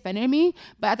really offended me.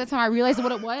 But at the time, I realized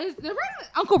what it was. The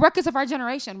Uncle Ruckus of our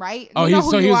generation, right? Oh, he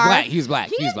was black. He's black.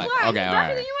 He's black. Okay, He's all darker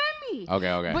right. than you and me.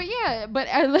 Okay. But yeah, but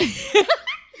I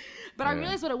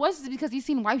realized what it was is because he's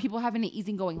seen white people having an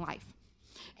easygoing life.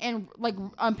 And like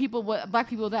black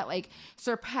people that like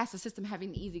surpass the system having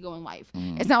an easygoing life.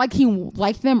 It's not like he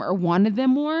liked them or wanted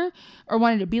them more or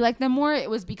wanted to be like them more. It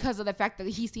was because of the fact that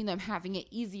he's seen them having it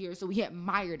easier, so he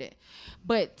admired it.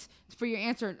 But for your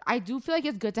answer, I do feel like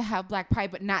it's good to have black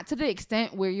pride, but not to the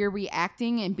extent where you're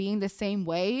reacting and being the same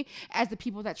way as the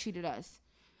people that treated us.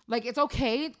 Like it's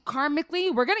okay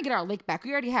karmically, we're gonna get our lick back.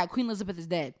 We already had Queen Elizabeth is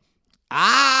dead.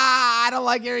 I don't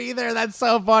like her either. That's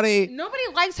so funny. Nobody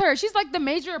likes her. She's like the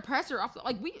major oppressor. Oh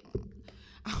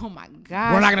my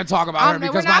God. We're not going to talk about her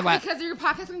because because your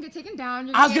podcast's going to get taken down.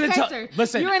 You're going to get censored.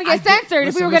 Listen, you're going to get censored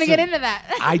if we were going to get into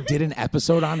that. I did an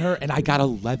episode on her and I got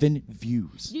 11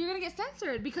 views. You're going to get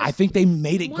censored because I think they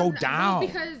made it go down.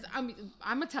 Because I'm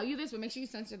going to tell you this, but make sure you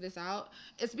censor this out.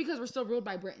 It's because we're still ruled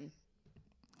by Britain.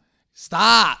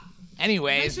 Stop.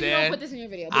 Anyways, you don't put this in your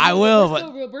video. I will.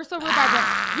 We're still ruled by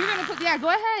Britain. You're gonna put. Yeah, go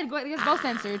ahead. It's both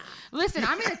censored. Listen,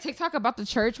 I made a TikTok about the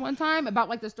church one time about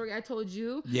like the story I told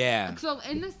you. Yeah. So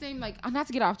in the same not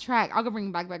to get off track, I'll go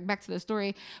bring back to the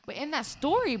story. But in that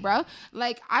story, bro,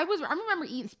 like I remember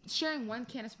sharing one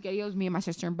can of SpaghettiOs, me and my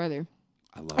sister and brother.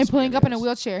 And pulling up in a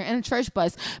wheelchair in a church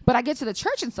bus. But I get to the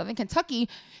church in Southern Kentucky,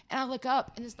 and I look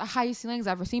up, and it's the highest ceilings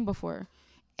I've ever seen before.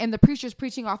 And the preacher's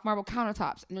preaching off marble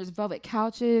countertops. And there's velvet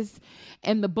couches.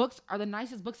 And the books are the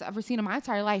nicest books I've ever seen in my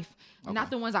entire life. Okay.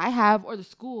 Not the ones I have or the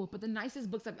school, but the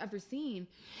nicest books I've ever seen.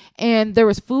 And there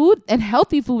was food and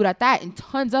healthy food at that and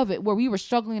tons of it where we were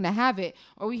struggling to have it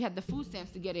or we had the food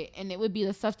stamps to get it. And it would be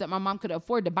the stuff that my mom could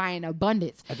afford to buy in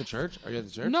abundance. At the church? Are you at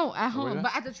the church? No, at home.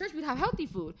 But at the church, we'd have healthy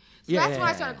food. So that's when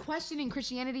I started questioning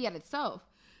Christianity at itself.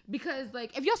 Because,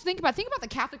 like, if you also think about the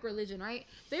Catholic religion, right?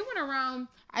 They went around,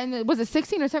 and was it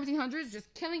 16 or 1700s,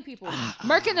 just killing people,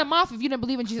 murking them off if you didn't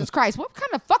believe in Jesus Christ. What kind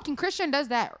of fucking Christian does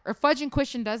that? Or fudging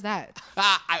Christian does that?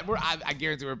 I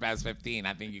guarantee we're past 15.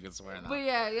 I think you can swear on that. But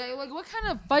yeah, like, what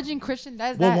kind of fudging Christian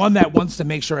does that? Well, one that wants to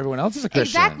make sure everyone else is a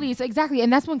Christian. Exactly.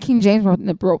 And that's when King James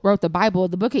wrote the Bible.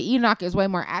 The book of Enoch is way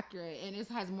more accurate, and it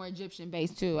has more Egyptian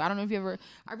base, too. I don't know if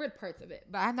I read parts of it,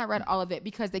 but I have not read all of it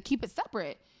because they keep it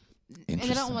separate. And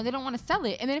they don't want to sell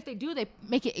it. And then if they do, they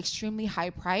make it extremely high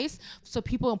price. So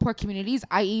people in poor communities,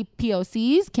 i.e.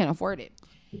 POCs, can't afford it.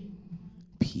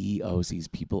 POCs,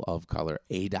 people of color,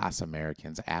 ADOS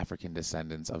Americans, African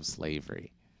descendants of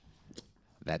slavery.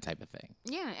 That type of thing.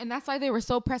 Yeah, and that's why they were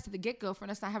so pressed at the get-go for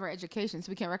us not have our education so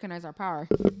we can't recognize our power.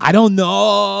 I don't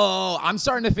know. I'm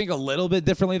starting to think a little bit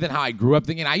differently than how I grew up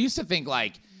thinking. I used to think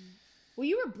like, well,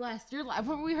 you were blessed. Your life,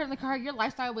 when we heard in the car, your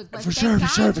lifestyle was blessed. For sure. You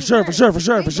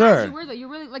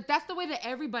really like that's the way that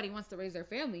everybody wants to raise their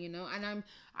family, you know. And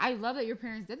I love that your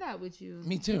parents did that with you.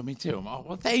 Me too. Oh,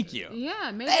 well, thank you.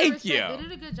 Yeah, thank you. They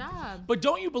did a good job. But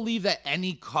don't you believe that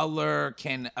any color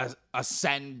can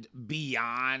ascend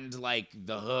beyond like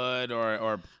the hood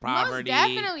or poverty?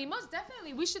 Most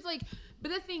definitely. We should like But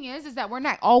the thing is that we're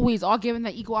not always all given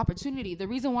that equal opportunity. The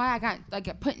reason why I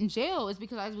got put in jail is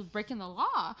because I was breaking the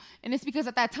law, and it's because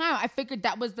at that time I figured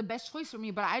that was the best choice for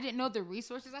me. But I didn't know the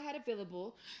resources I had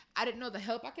available. I didn't know the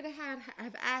help I could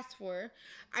have asked for.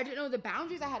 I didn't know the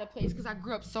boundaries I had to place because I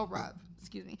grew up so rough.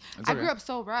 Excuse me. I grew up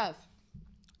so rough.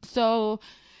 So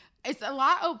it's a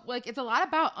lot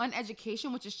about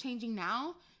uneducation, which is changing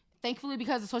now. Thankfully,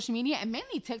 because of social media and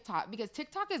mainly TikTok, because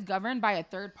TikTok is governed by a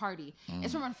third party.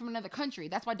 It's from another country.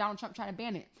 That's why Donald Trump tried to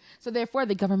ban it. So therefore,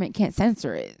 the government can't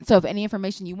censor it. So if any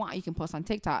information you want, you can post on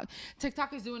TikTok.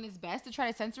 TikTok is doing its best to try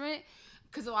to censor it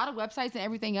because a lot of websites and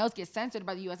everything else get censored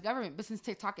by the U.S. government. But since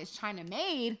TikTok is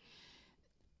China-made,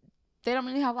 they don't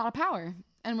really have a lot of power.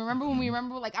 And remember,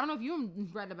 like, I don't know if you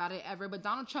read about it ever, but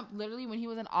Donald Trump literally, when he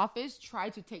was in office,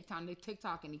 tried to take down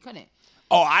TikTok and he couldn't.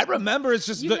 Oh, I remember. It's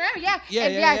just remember?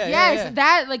 Yeah.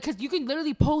 That, like, because you can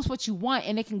literally post what you want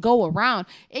and it can go around.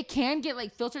 It can get,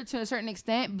 like, filtered to a certain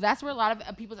extent, but that's where a lot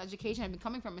of people's education have been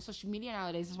coming from. Is social media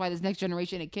nowadays. That's why this next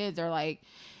generation of kids are, like,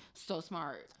 so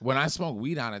smart. When I smoke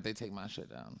weed on it, they take my shit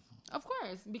down. Of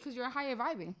course, because you're higher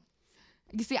vibing.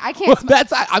 You see, I can't.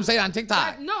 I'm saying on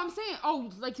TikTok. I'm saying,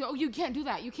 you can't do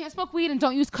that. You can't smoke weed and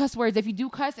don't use cuss words. If you do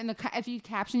cuss and if you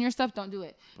caption your stuff, don't do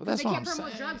it. Well, that's they what can't I'm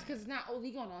promote saying. drugs because it's not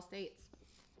illegal in all states,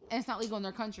 and it's not legal in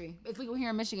their country. It's legal here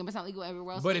in Michigan, but it's not legal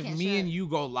everywhere else. But if me and you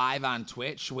go live on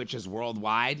Twitch, which is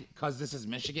worldwide, because this is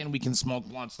Michigan, we can smoke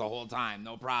blunts the whole time,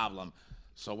 no problem.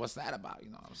 So what's that about? You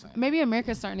know what I'm saying? Maybe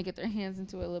America's starting to get their hands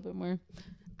into it a little bit more.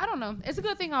 I don't know. It's a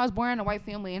good thing I was born in a white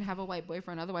family and have a white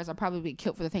boyfriend. Otherwise, I'd probably be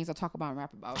killed for the things I talk about and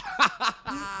rap about.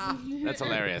 That's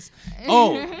hilarious.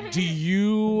 Oh, did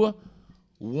you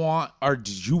want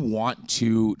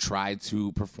to try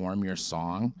to perform your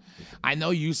song? I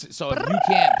know so if you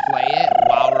can't play it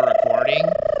while we're recording,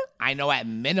 I know at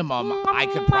minimum I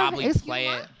could probably play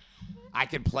it. I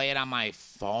could play it on my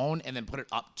phone and then put it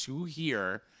up to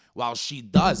here while she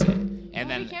does it. And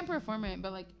then you can't perform it,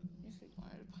 but like,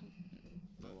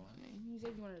 you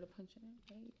said you wanted to punch it,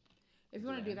 right? If you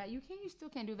want to do that, you still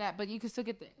can't do that, but you can still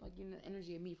get the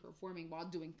energy of me performing while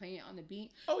playing it on the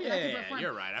beat. Oh yeah,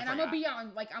 you're right. I'm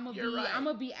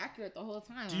gonna be accurate the whole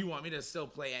time. Do you want me to still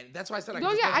play it? That's why I said I'm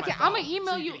gonna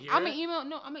email you. I'm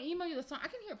gonna email you the song. I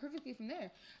can hear it perfectly from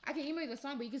there. I can email you the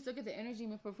song, but you can still get the energy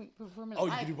of me performing. Oh,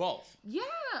 you can do both. Yeah,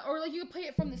 or like you can play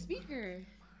it from the speaker.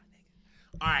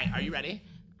 All right, are you ready?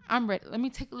 I'm ready. Let me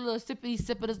take a little sippity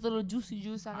sip of this little juicy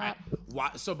juice I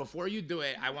got. So before you do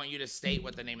it, I want you to state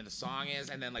what the name of the song is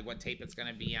and then like what tape it's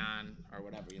gonna be on or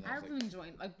whatever. I really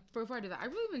enjoy before I do that. I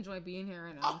really enjoy being here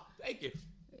right now. Oh, thank you.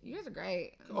 You guys are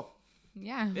great. Cool.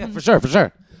 Yeah. Yeah, for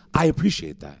sure. I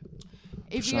appreciate that.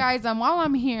 If you guys, while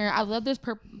I'm here, I love this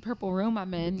purple room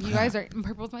I'm in. You guys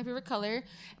purple's my favorite color.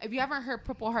 If you haven't heard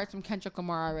Purple Hearts from Kendrick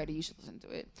Lamar already, you should listen to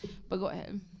it. But go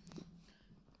ahead.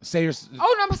 Say your.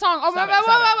 Oh no, my song. Oh, You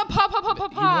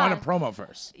want a promo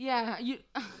first? Yeah, yeah,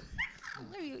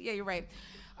 you're right.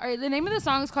 All right, the name of the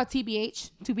song is called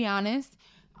TBH. To be honest,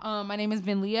 my name is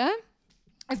Vinlea.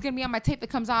 It's gonna be on my tape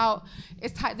that comes out.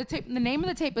 The name of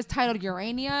the tape is titled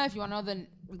Urania. If you want to know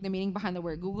the meaning behind the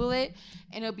word, Google it,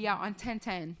 and it'll be out on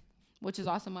 10/10, which is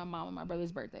also my mom and my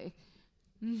brother's birthday.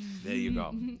 There you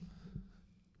go.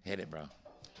 Hit it, bro.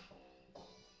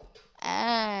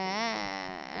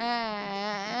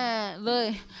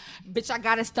 Look, bitch, I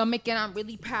got a stomach and I'm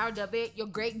really proud of it. Your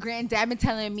great granddad been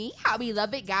telling me how we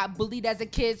love it. Got bullied as a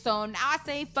kid, so now I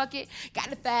say fuck it.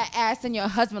 Got a fat ass and your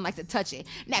husband likes to touch it.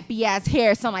 Nappy ass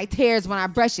hair sound like tears when I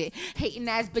brush it. Hating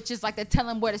ass bitches like to tell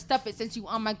him where to stuff it since you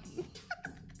on my.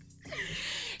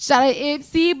 Shout out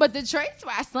Ipsy, but Detroit's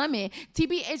where I slum it.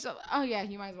 TBH. Oh yeah,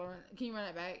 you might as well. Can you run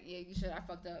it back? Yeah, you should. I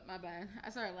fucked up. My bad. I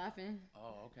started laughing.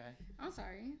 Oh, okay. I'm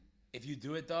sorry. If you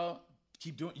do it though,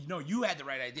 keep doing. You know, you had the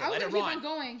right idea. Let it run.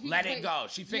 Let it go.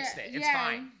 She fixed it. It's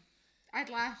fine. I'd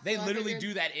laugh. They literally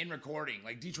do that in recording.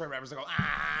 Like Detroit rappers, they go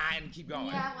and keep going.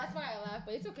 Yeah, that's why I laugh.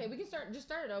 But it's okay. We can start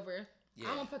it over.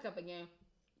 Yeah. I won't fuck up again.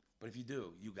 But if you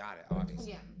do, you got it.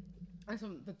 Obviously. Yeah. That's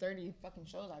the 30 fucking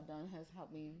shows I've done has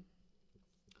helped me.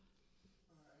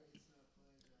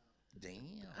 Damn.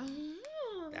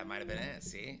 That might have been it.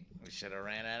 See? We should have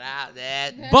ran it out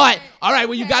there. But, all right,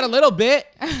 well, you got a little bit.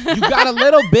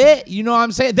 You know what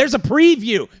I'm saying? There's a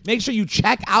preview. Make sure you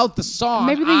check out the song.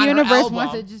 Maybe the universe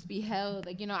wants to just be held.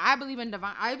 Like, you know, I believe in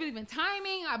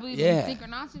timing. I believe in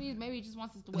synchronicities. Maybe it just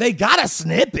wants us to wait. They got a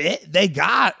snippet. They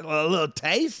got a little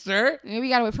taster. Maybe we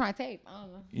got to wait for my tape. I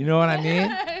don't know. You know what I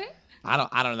mean?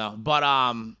 I don't know. But,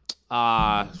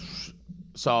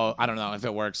 so I don't know. If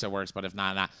it works, it works. But if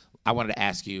not. I wanted to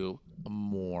ask you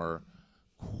more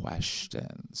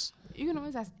questions. You can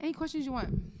always ask any questions you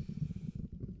want.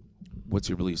 What's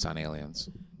your beliefs on aliens?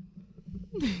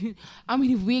 I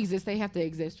mean, if we exist, they have to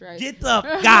exist, right? Get the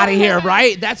fuck out of here,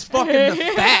 right? That's fucking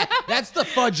the fact. That's the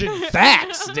fudging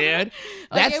facts, dude.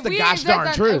 That's Like, the gosh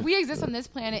darn truth. If we exist on this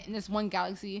planet in this one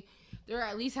galaxy, there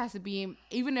at least has to be,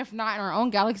 even if not in our own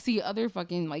galaxy, other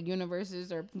fucking like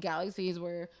universes or galaxies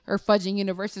or fudging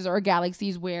universes or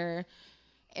galaxies where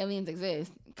aliens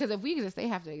exist. Because if we exist, they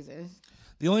have to exist.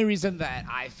 The only reason that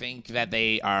I think that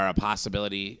they are a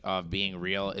possibility of being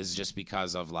real is just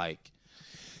because of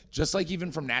just like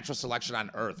even from natural selection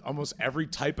on Earth, almost every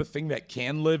type of thing that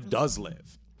can live does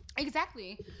live.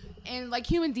 Exactly. And like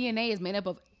human DNA is made up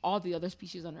of all the other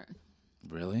species on Earth.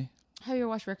 Really? Have you ever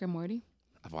watched Rick and Morty?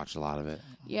 I've watched a lot of it.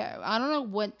 Yeah, I don't know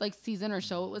what like season or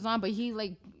show it was on, but he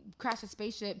like crashed a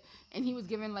spaceship and he was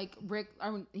given like Rick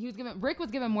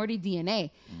was given Morty DNA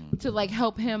to like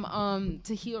help him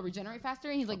to heal, regenerate faster.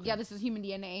 And he's like, yeah, this is human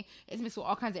DNA. It's mixed with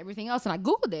all kinds of everything else. And I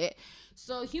googled it.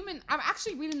 So I'm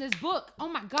actually reading this book. Oh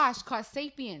my gosh, called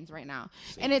Sapiens right now,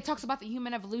 and it talks about the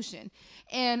human evolution.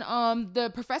 And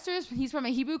the professor he's from a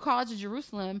Hebrew college in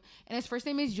Jerusalem, and his first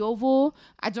name is Yovel.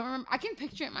 I don't remember. I can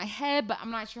picture it in my head, but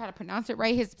I'm not sure how to pronounce it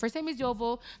right. His first name is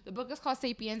Yovel. The book is called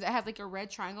Sapiens. It has like a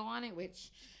red triangle on it,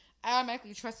 which I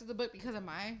automatically trusted the book because of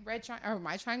my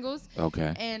my triangles.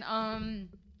 Okay. And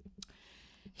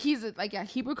he's like a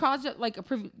Hebrew college, like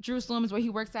Jerusalem is where he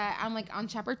works at. I'm like on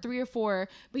chapter 3 or 4,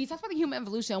 but he talks about the human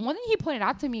evolution. And one thing he pointed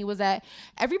out to me was that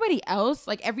everybody else,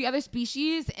 like every other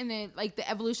species, and then like the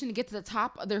evolution to get to the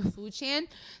top of their food chain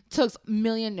took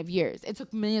millions of years. It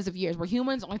took millions of years, where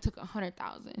humans only took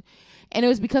 100,000. And it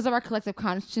was because of our collective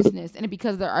consciousness, and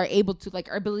because they are able to like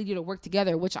our ability to work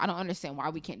together, which I don't understand why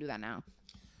we can't do that now.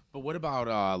 But what about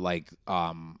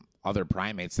other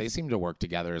primates? They seem to work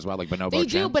together as well, like bonobo. They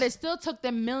do, but it still took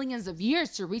them millions of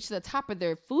years to reach the top of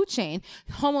their food chain.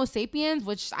 Homo sapiens,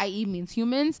 which i.e. means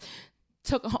humans,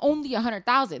 took only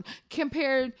 100,000.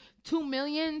 Compared 2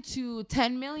 million to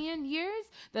 10 million years,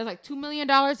 that's like $2 million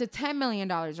to $10 million,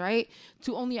 right?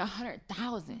 To only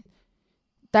 100,000.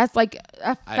 That's like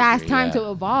a fast time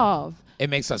to evolve. It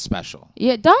makes us special.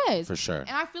 Yeah, it does. For sure. And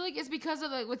I feel like it's because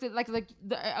of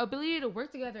the ability to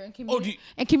work together and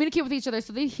communicate with each other.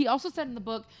 So he also said in the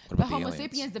book that Homo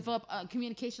sapiens developed a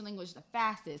communication language the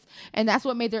fastest. And that's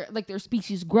what made their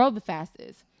species grow the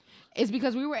fastest. It's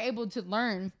because we were able to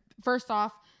learn, first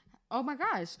off, oh my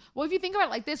gosh. Well, if you think about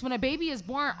it like this, when a baby is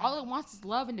born, all it wants is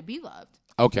love and to be loved.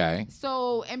 Okay.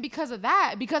 So, and because of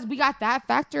that, because we got that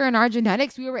factor in our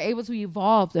genetics, we were able to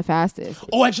evolve the fastest.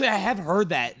 Oh, actually, I have heard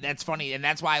that. That's funny, and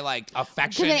that's why like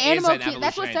affection is an evolutionary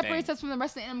that's what separates thing. us from the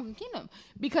rest of the animal kingdom,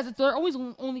 because they're always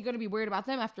only going to be worried about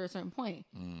them after a certain point.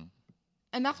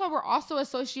 And that's why we're also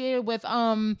associated with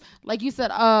like you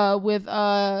said with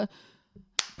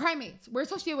primates. We're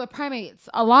associated with primates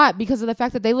a lot because of the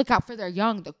fact that they look out for their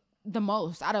young the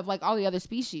most out of like all the other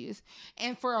species,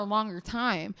 and for a longer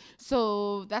time.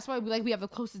 So that's why we have the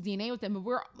closest DNA with them.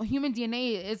 But human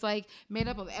DNA is like made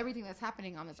up of everything that's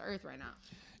happening on this earth right now.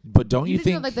 But don't you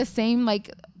think like the same like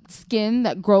skin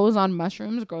that grows on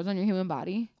mushrooms grows on your human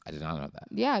body? I did not know that.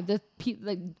 Yeah,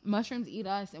 like mushrooms eat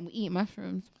us, and we eat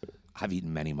mushrooms. I've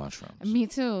eaten many mushrooms. Me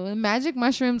too. Magic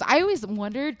mushrooms. I always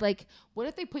wondered, like, what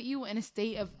if they put you in a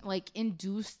state of like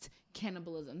induced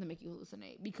cannibalism to make you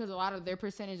hallucinate, because a lot of their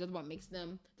percentage of what makes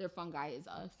them their fungi is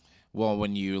us. Well,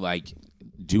 when you like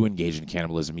do engage in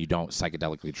cannibalism, you don't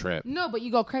psychedelically trip. No, but you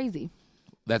go crazy.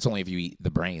 That's only if you eat the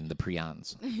brain, the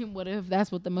prions. What if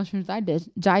that's what the mushrooms digest?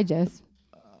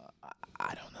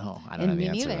 I don't know. I don't know the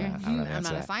answer. I'm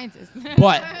not a scientist.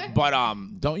 but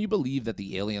don't you believe that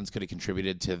the aliens could have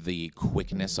contributed to the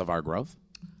quickness of our growth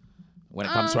when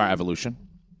it comes to our evolution?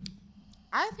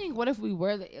 I think, what if we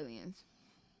were the aliens?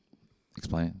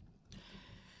 Explain.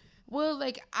 Well,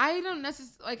 like I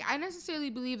necessarily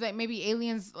believe that maybe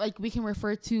aliens, like, we can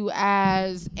refer to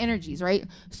as energies, right?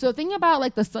 So think about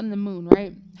like the sun and the moon,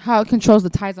 right? How it controls the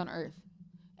tides on Earth,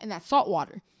 and that's salt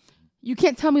water. You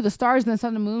can't tell me the stars and the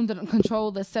sun and the moon don't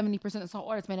control the 70% of salt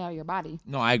water that's made out of your body.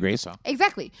 No, I agree. So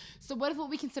exactly. So what if what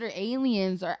we consider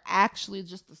aliens are actually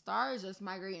just the stars just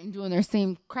migrating and doing their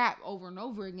same crap over and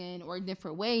over again, or in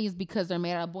different ways, because they're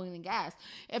made out of boiling gas?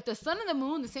 If the sun and the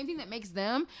moon, the same thing that makes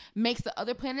them, makes the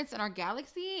other planets in our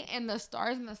galaxy and the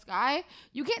stars in the sky,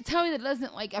 you can't tell me that it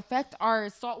doesn't like affect our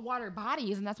saltwater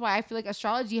bodies. And that's why I feel like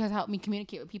astrology has helped me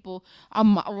communicate with people a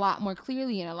lot more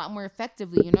clearly and a lot more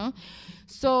effectively, you know?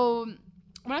 So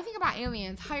when I think about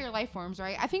aliens, higher life forms,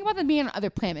 right, I think about them being on other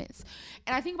planets.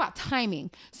 And I think about timing.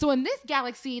 So in this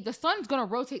galaxy, the sun's going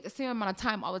to rotate the same amount of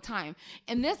time all the time.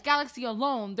 In this galaxy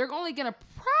alone, they're only going to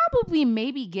probably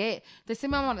maybe get the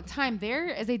same amount of time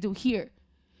there as they do here.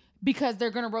 because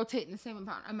they're gonna rotate in the same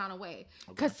amount of way.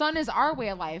 Because sun is our way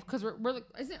of life. Because we're like,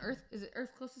 is it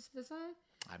Earth closest to the sun?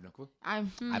 I have no clue. I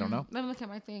don't know. Let me look at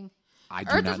my thing. I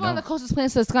do Earth not is one of know. the closest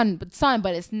planets to the sun,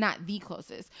 but it's not the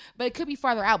closest. But it could be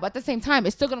farther out. But at the same time,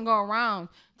 it's still going to go around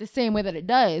the same way that it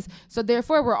does. So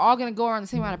therefore, we're all going to go around the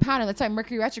same amount of pound. And that's why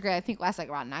Mercury retrograde, I think, lasts like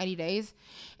about 90 days.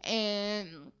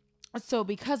 And so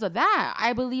because of that,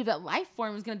 I believe that life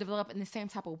form is going to develop in the same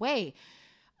type of way.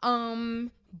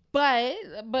 But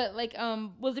like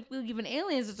well, if we believe in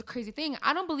aliens, it's a crazy thing.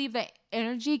 I don't believe that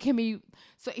energy can be.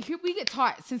 So here we get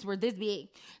taught, since we're this big,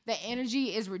 that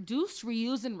energy is reduced,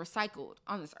 reused, and recycled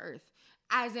on this earth,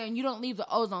 as in you don't leave the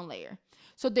ozone layer.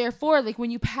 So therefore, like when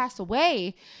you pass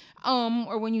away,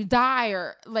 or when you die,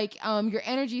 or like your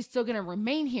energy is still gonna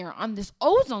remain here on this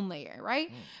ozone layer,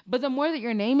 right? But the more that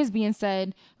your name is being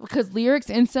said, because lyrics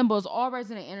and symbols all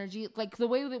resonate energy, like the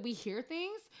way that we hear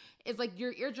things is like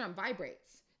your eardrum vibrates.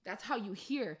 That's how you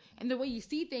hear. And the way you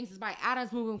see things is by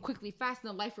atoms moving quickly, fast, and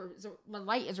the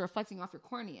light is reflecting off your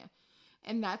cornea.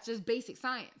 And that's just basic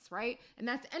science, right? And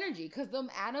that's energy, because them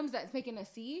atoms that's making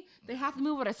us see, they have to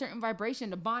move at a certain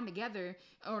vibration to bond together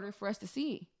in order for us to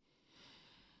see.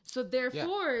 So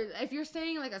therefore, if you're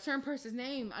saying like a certain person's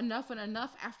name enough and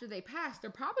enough after they pass,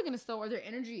 they're probably going to still, or their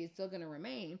energy is still going to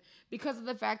remain, because of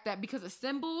the fact that, because of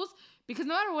symbols, because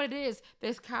no matter what it is,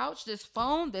 this couch, this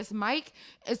phone, this mic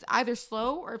is either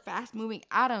slow or fast moving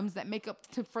atoms that make up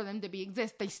for them to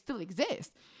exist. They still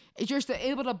exist. It's just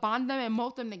able to bond them and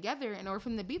mold them together in order for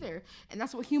them to be there. And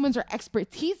that's what humans are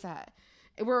expertise at.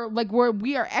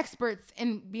 We are experts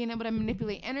in being able to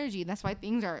manipulate energy. That's why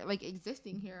things are like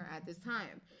existing here at this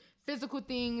time. Physical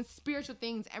things, spiritual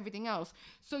things, everything else.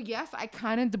 So yes, I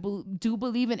kind of do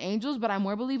believe in angels, but I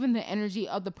more believe in the energy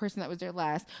of the person that was there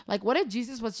last. Like, what if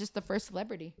Jesus was just the first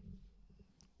celebrity?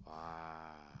 The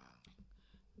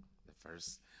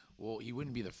first. Well, he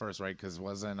wouldn't be the first, right? Because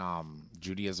wasn't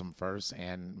Judaism first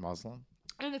and Muslim?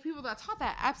 And the people that taught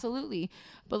that, absolutely.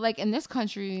 But like in this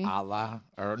country, Allah,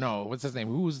 or no, what's his name?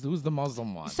 Who's the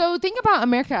Muslim one? So think about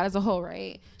America as a whole,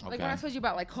 right? Like Okay. when I told you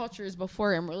about like cultures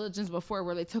before and religions before,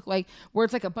 where they took like where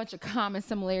it's like a bunch of common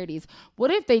similarities.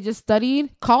 What if they just studied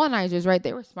colonizers, right?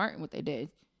 They were smart in what they did.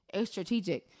 It was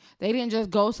strategic. They didn't just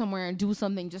go somewhere and do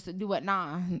something just to do it.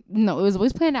 No, it was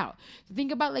always planned out.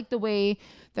 Think about like the way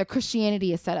that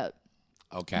Christianity is set up.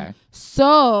 Okay.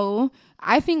 So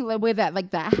I think the way that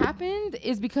like that happened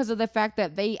is because of the fact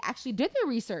that they actually did their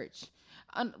research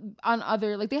on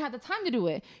other, like they had the time to do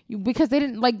it, because they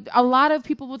didn't, like a lot of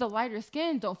people with a lighter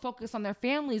skin don't focus on their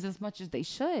families as much as they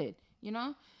should, you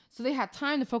know? So they had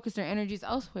time to focus their energies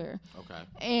elsewhere. Okay.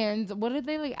 And what did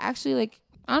they like actually like?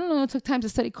 I don't know, took time to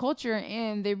study culture,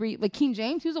 and they read like King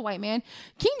James, he was a white man.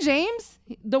 King James,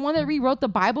 the one that rewrote the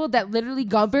Bible that literally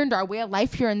governed our way of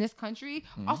life here in this country,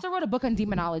 also wrote a book on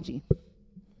demonology.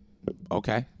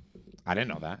 Okay. I didn't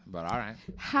know that, but all right.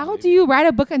 How do you write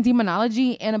a book on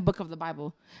demonology and a book of the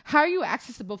Bible? How are you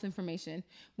access to both information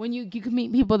when you can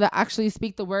meet people that actually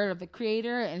speak the word of the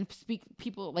Creator and speak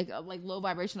people like low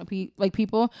vibrational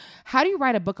people? How do you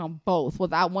write a book on both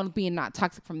without one being not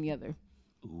toxic from the other?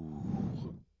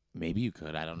 Ooh, maybe you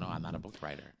could. I don't know. I'm not a book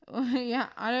writer. Yeah,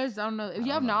 I just don't know. If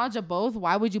you have knowledge of both,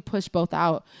 why would you push both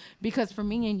out? Because for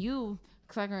me and you,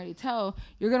 because I can already tell,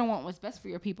 you're going to want what's best for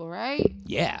your people, right?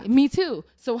 Yeah. Me too.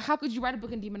 So how could you write a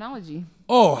book on demonology?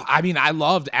 Oh, I mean, I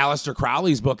loved Aleister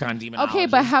Crowley's book on demonology. Okay,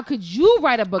 but how could you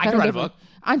write a book? I could write a book.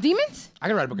 On demons? I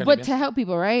could write a book on but demons. to help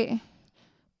people, right?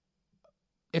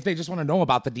 If they just want to know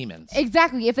about the demons.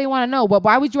 Exactly. If they want to know. But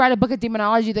why would you write a book of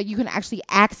demonology that you can actually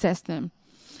access them?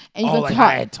 And you can like talk.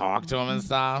 I had talked to him and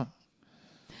stuff.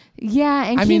 Yeah,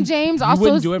 and King James you also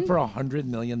wouldn't do it for $100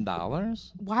 million?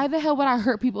 Why the hell would I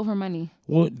hurt people for money?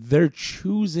 Well, they're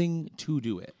choosing to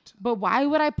do it. But why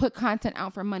would I put content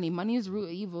out for money? Money is the root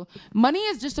of evil. Money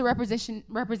is just a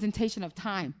representation of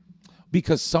time.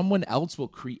 Because someone else will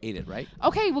create it, right?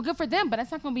 Okay, well, good for them, but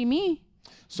that's not going to be me.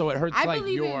 So it hurts I like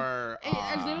believe your...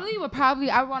 I literally would probably...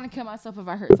 I would want to kill myself if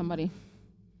I hurt somebody.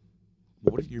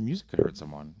 What if your music could hurt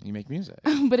someone? You make music.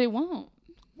 But it won't.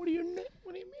 What do you mean?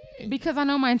 Because I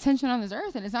know my intention on this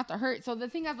earth, and it's not to hurt. So the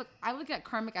thing I look at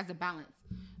karmic as a balance.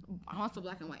 Also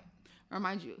black and white.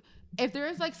 Remind you, if there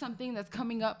is like something that's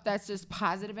coming up that's just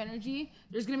positive energy,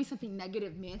 there's going to be something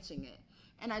negative matching it.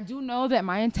 And I do know that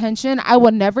my intention, I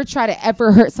will never try to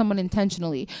ever hurt someone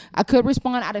intentionally. I could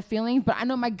respond out of feelings, but I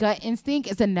know my gut instinct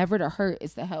is to never to hurt,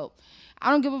 is to help. I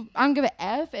don't give a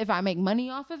F if I make money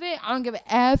off of it. I don't give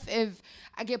a F if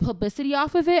I get publicity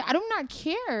off of it. I do not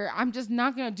care. I'm just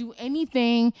not going to do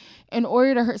anything in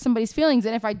order to hurt somebody's feelings.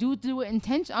 And if I do it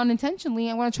unintentionally,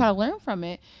 I'm going to try to learn from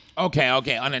it. Okay,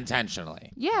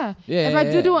 unintentionally. Yeah. Yeah. If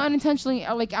I do it unintentionally,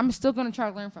 like, I'm still going to try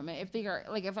to learn from it.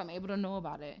 If I'm able to know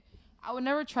about it. I would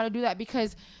never try to do that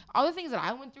because all the things that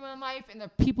I went through in life and the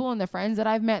people and the friends that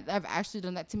I've met that have actually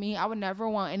done that to me, I would never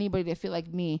want anybody to feel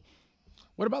like me.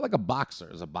 What about like a boxer?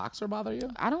 Does a boxer bother you?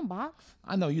 I don't box.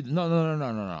 I know you. No.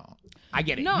 I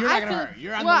get it. No, you're not gonna hurt.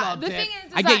 You're on the love tip. Thing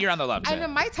is I get you're on the love tip. I know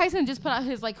Mike Tyson just put out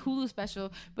his like Hulu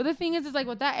special, but the thing is like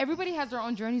with that, everybody has their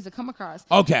own journeys to come across.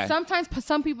 Okay. Sometimes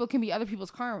some people can be other people's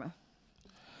karma.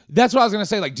 That's what I was gonna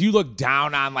say. Like, do you look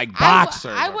down on like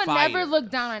boxers? I would never fighters?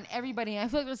 look down on everybody. I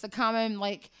feel like there's a common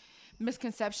like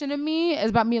misconception of me is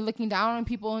about me looking down on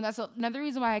people, and that's another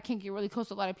reason why I can't get really close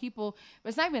to a lot of people. But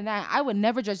it's not even that. I would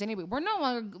never judge anybody. We're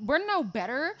no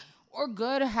better or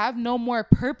good, have no more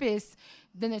purpose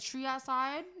than the tree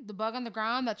outside, the bug on the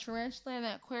ground, that tarantula in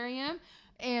the aquarium,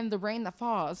 and the rain that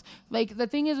falls. Like, the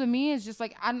thing is with me is just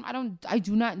like I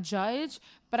do not judge,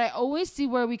 but I always see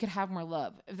where we could have more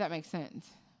love, if that makes sense.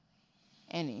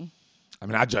 I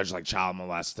mean, I judge like child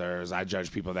molesters. I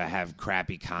judge people that have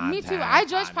crappy content. Me too. I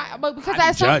judge, but because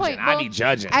at some point, I be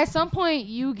judging. At some point,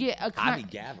 you get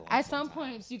At some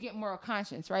points, you get moral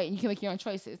conscience, right? And you can make your own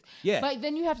choices. Yeah. But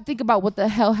then you have to think about what the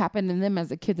hell happened to them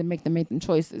as a kid to make them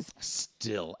choices.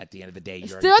 Still, at the end of the day,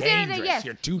 you're Still dangerous. At the end of the day, yes.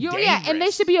 You're too dangerous. Yeah, and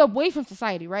they should be away from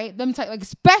society, right? Them type, like,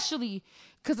 especially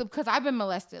because I've been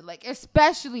molested, like,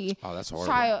 especially that's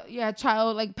horrible.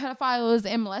 child like pedophiles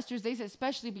and molesters, they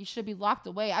especially should be locked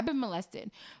away. I've been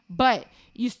molested, but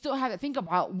you still have to think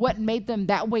about what made them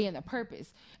that way and the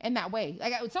purpose in that way.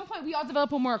 Like, at some point we all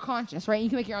develop a moral conscience, right? You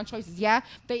can make your own choices. Yeah,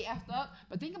 they effed up,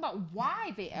 but think about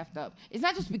why they effed up. It's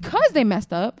not just because they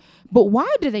messed up, but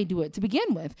why did they do it to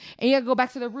begin with? And you gotta go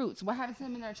back to their roots. What happened to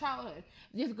them in their childhood?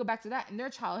 You have to go back to that in their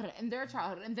childhood, and their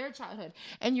childhood, and their childhood.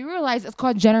 And you realize it's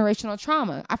called generational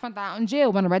trauma. I found that out in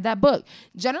jail when I read that book.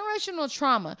 Generational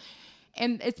trauma.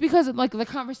 And it's because of like the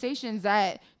conversations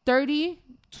that 30,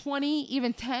 20,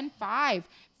 even 10, 5,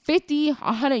 50,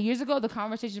 100 years ago, the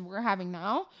conversations we're having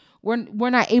now, we're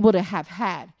not able to have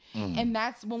had. And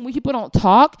that's when people don't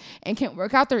talk and can't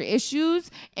work out their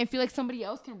issues and feel like somebody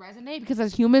else can resonate, because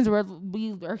as humans,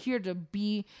 we are here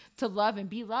to love and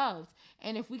be loved.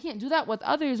 And if we can't do that with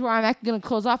others, where I'm going to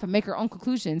close off and make our own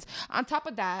conclusions. On top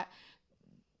of that,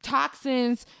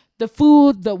 toxins, the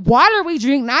food, the water we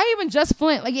drink, not even just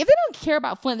Flint. Like, if they don't care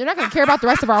about Flint, they're not going to care about the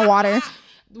rest of our water.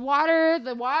 The water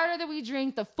that we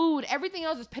drink, the food, everything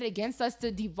else is put against us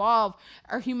to devolve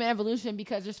our human evolution,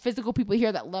 because there's physical people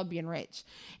here that love being rich.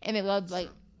 And they love, like,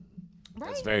 right?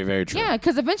 That's very, very true. Yeah,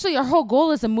 because eventually our whole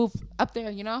goal is to move up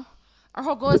there, you know? Our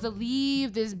whole goal is to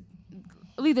leave this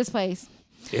place.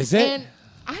 Is it? And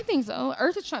I think so.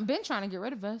 Earth has been trying to get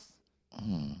rid of us.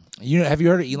 Have you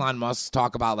heard of Elon Musk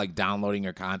talk about like downloading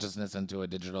your consciousness into a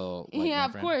digital? Like, yeah,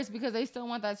 of course, because they still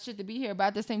want that shit to be here. But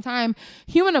at the same time,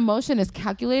 human emotion is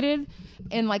calculated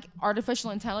in like artificial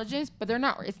intelligence, but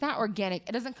it's not organic.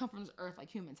 It doesn't come from this earth like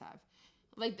humans have.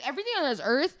 Like, everything on this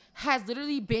earth has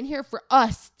literally been here for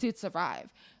us to survive.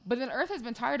 But then Earth has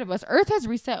been tired of us. Earth has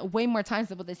reset way more times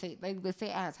than what they say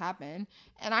it has happened.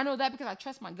 And I know that because I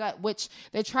trust my gut, which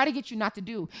they try to get you not to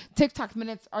do. TikTok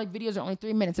videos are only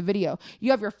 3 minutes a video.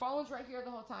 You have your phones right here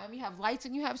the whole time. You have lights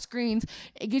and you have screens.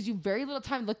 It gives you very little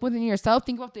time to look within yourself.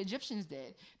 Think about what the Egyptians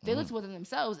did. They looked within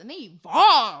themselves, and they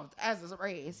evolved as a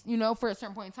race, for a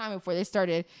certain point in time before they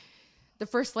started. The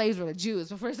first slaves were the Jews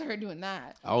before they started doing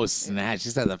that. Oh, snatch. She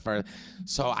said the first.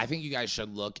 So I think you guys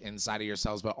should look inside of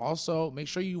yourselves, but also make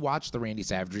sure you watch the Randy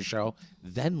Savagery show,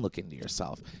 then look into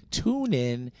yourself. Tune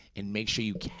in and make sure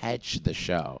you catch the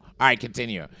show. All right,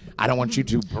 continue. I don't want you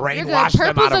to brainwash them out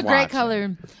of watching. Purple's a great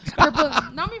color.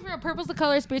 Purple's the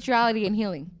color of spirituality and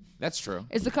healing. That's true.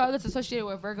 It's the color that's associated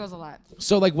with Virgos a lot.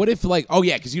 So, like, what if, like, oh,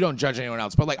 yeah, because you don't judge anyone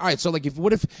else. But, like, all right, so, like,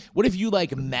 what if you,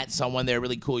 like, met someone, they're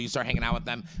really cool, you start hanging out with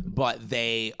them, but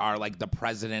they are, like, the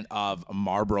president of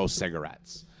Marlboro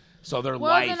cigarettes. So their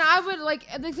life. Well, then I would, like,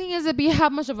 the thing is, it'd be how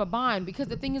much of a bond. Because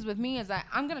the thing is with me is that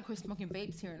I'm going to quit smoking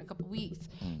vapes here in a couple weeks.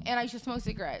 And I should smoke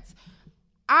cigarettes.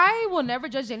 I will never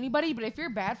judge anybody, but if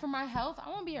you're bad for my health, I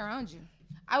won't be around you.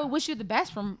 I would wish you the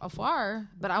best from afar,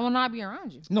 but I will not be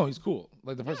around you. No, he's cool.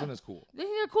 Like, the person is cool. They're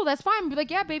cool. That's fine. Be like,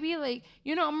 yeah, baby. Like,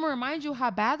 I'm going to remind you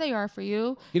how bad they are for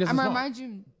you. He doesn't I'm going to smoke. remind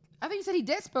you. I think you said he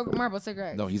did smoke Marlboro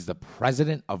cigarettes. No, he's the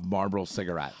president of Marlboro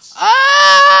cigarettes.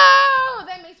 Oh,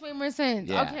 that makes way way more sense.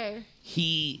 Yeah. Okay.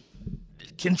 He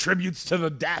contributes to the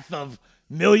death of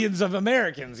millions of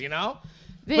Americans, you know?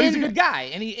 But he's a Then- good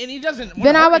guy, and he doesn't.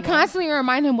 Then I would hurt anyone. constantly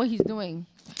remind him what he's doing.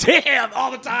 Damn,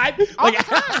 all the time. All the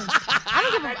time. I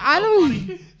don't give a. I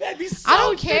don't. That'd be so I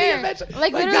don't shitty care. eventually.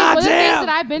 Like literally, God for the things damn.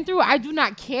 that I've been through, I do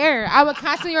not care. I would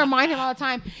constantly remind him all the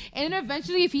time. And then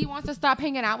eventually, if he wants to stop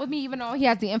hanging out with me, even though he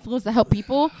has the influence to help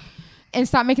people, and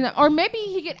stop making them, or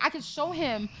maybe I could show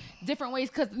him different ways.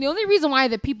 Because the only reason why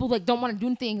that people like don't want to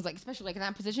do things, like especially like in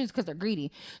that position, is because they're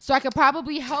greedy. So I could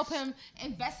probably help him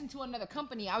invest into another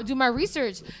company. I would do my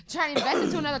research, try to invest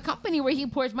into another company where he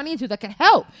pours money into that can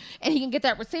help, and he can get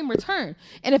that same return.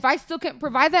 And if I still can't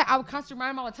provide that, I would constantly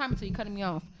remind him all the time until he cutting me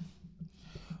off.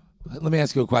 Let me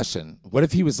ask you a question. What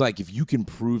if he was like, if you can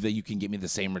prove that you can get me the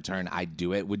same return, I'd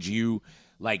do it. Would you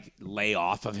like lay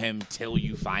off of him till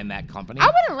you find that company? I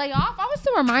wouldn't lay off. I would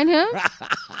still remind him.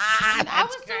 I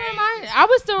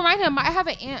would still remind him. I have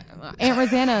an Aunt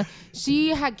Rosanna. She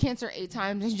had cancer 8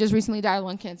 times, and she just recently died of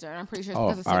lung cancer. And I'm pretty sure it's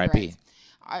because of R.I.P. cigarettes.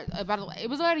 It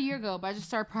was about a year ago, but I just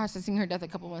started processing her death a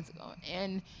couple months ago.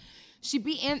 And she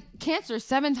beat cancer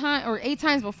 7 times or 8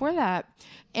 times before that.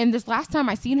 And this last time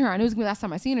I seen her, I knew it was gonna be the last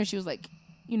time I seen her. She was like,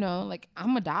 you know, like, I'm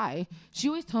gonna die. She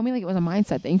always told me like it was a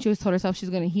mindset thing. She always told herself she's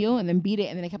gonna heal and then beat it,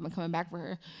 and then it kept on coming back for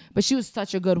her. But she was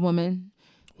such a good woman.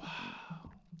 Wow.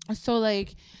 So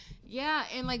like, yeah,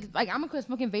 and like I'm gonna quit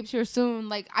smoking vapes here soon.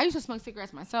 Like I used to smoke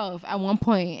cigarettes myself at one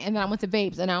point, and then I went to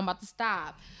vapes, and now I'm about to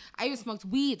stop. I even smoked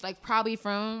weed like probably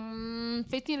from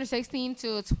 15 or 16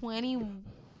 to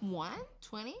 21,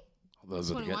 20.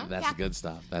 Those are the good. 21? That's Yeah. the good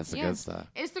stuff. That's the good stuff.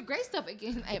 It's the great stuff.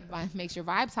 It makes your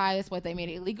vibes high. That's why they made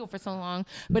it illegal for so long.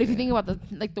 But if you think about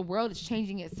the world is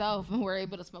changing itself, and we're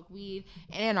able to smoke weed,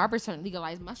 and Ann Arbor's starting to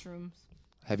legalize mushrooms.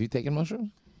 Have you taken mushrooms?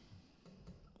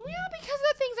 Yeah, because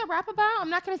of the things I rap about,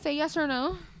 I'm not gonna say yes or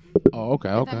no. Oh,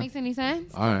 okay, If that makes any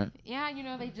sense. All right. Yeah, you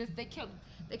know, they killed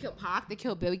Pac, they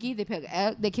killed Biggie,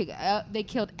 they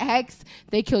killed X,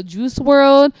 they killed Juice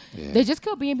World, they just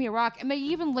killed B&B Rock, and they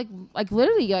even like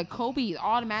literally like Kobe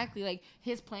automatically like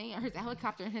his plane or his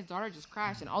helicopter and his daughter just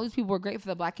crashed, and all these people were great for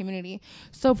the black community.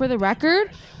 So for the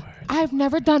record, I've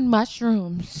never done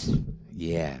mushrooms.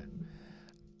 Yeah.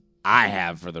 I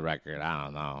have, for the record. I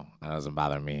don't know. That doesn't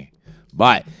bother me.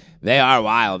 But they are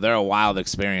wild. They're a wild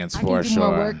experience for I can do sure.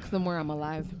 more work the more I'm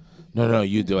alive. No,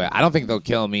 you do it. I don't think they'll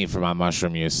kill me for my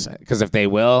mushroom use. Because if they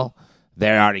will,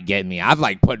 they're already getting me. I've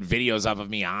like put videos up of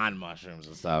me on mushrooms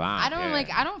and stuff. I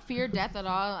don't fear death at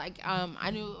all. Like I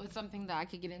knew it was something that I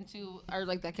could get into, or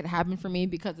like that could happen for me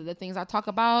because of the things I talk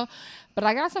about. But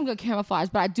I got some good camouflage.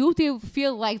 But I do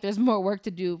feel like there's more work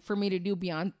to do for me to do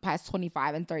beyond past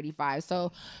 25 and 35.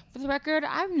 So for the record,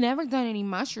 I've never done any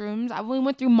mushrooms. I only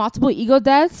went through multiple ego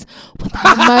deaths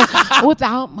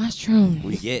without mushrooms.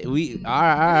 All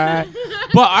right.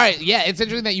 But all right, yeah, it's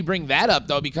interesting that you bring that up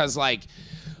though, because like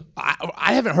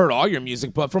I haven't heard all your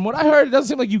music, but from what I heard, it doesn't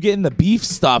seem like you get in the beef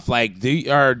stuff, like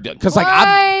because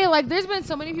like there's been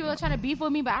so many people that trying to beef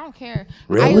with me, but I don't care.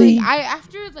 Really? I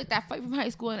after like that fight from high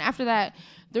school, and after that,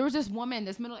 there was this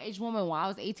middle-aged woman while I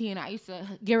was 18. I used to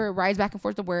give her rides back and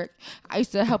forth to work. I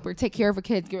used to help her take care of her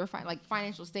kids, give her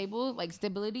financial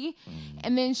stability.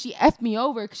 And then she effed me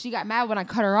over because she got mad when I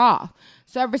cut her off.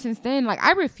 So ever since then, like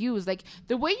I refuse. Like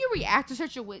the way you react to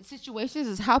certain situations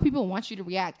is how people want you to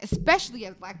react, especially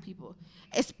as black people.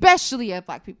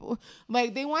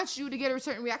 Like they want you to get a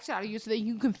certain reaction out of you so that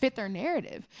you can fit their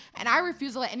narrative. And I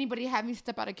refuse to let anybody have me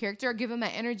step out of character or give them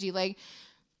that energy. Like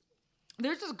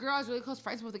there's this girl I was really close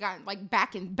friends with that got like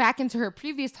back into her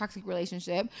previous toxic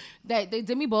relationship. That they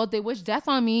did me both. They wished death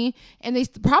on me, and they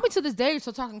probably to this day are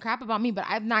still talking crap about me. But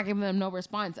I've not given them no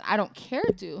response. I don't care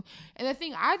to. And the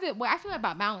thing I feel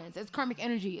about balance. It's karmic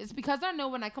energy. It's because I know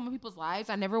when I come in people's lives,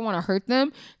 I never want to hurt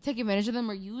them, take advantage of them,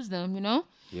 or use them. You know.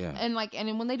 Yeah. And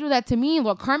then when they do that to me,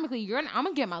 well, karmically, I'm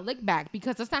gonna get my lick back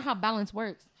because that's not how balance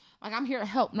works. Like I'm here to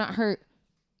help, not hurt.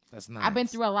 That's nice. I've been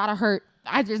through a lot of hurt.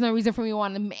 There's no reason for me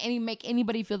wanting to make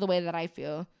anybody feel the way that I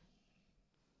feel.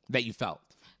 That you felt.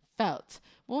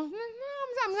 Well,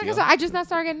 I just not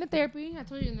started getting into therapy. I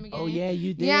told you in the beginning. Oh yeah,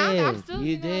 you did. Yeah, I'm still.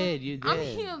 You did. I'm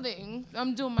healing.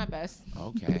 I'm doing my best.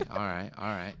 Okay. All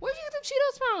right. Where'd you get them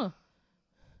Cheetos from?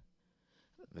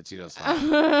 The Cheetos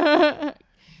fire.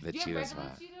 The You have Cheetos regular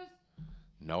fire. Cheetos?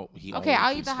 Nope. Okay,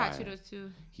 I'll eat the hot Cheetos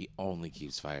too. He only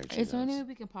keeps fire Cheetos. Is there any way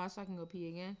we can pause so I can go pee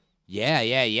again? Yeah.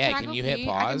 Can you hit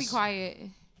pause? I can be quiet.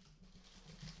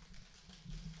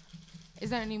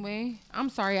 Is there any way? I'm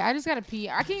sorry. I just gotta pee.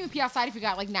 I can't even pee outside if you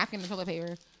got like napkin or toilet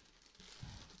paper.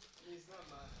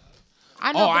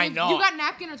 I know. I know. You got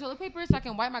napkin or toilet paper so I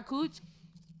can wipe my cooch?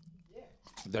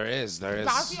 There is. But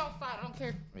I'll pee outside. I don't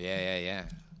care. Yeah.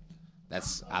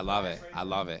 I love it. I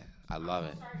love it. I love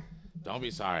it. Don't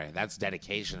be sorry. That's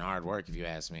dedication, hard work, if you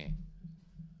ask me.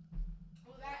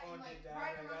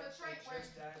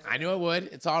 I knew it would.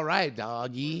 It's all right,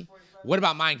 doggy. What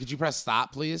about mine? Could you press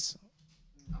stop, please?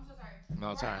 I'm so sorry.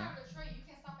 No, it's all right. Around Detroit, you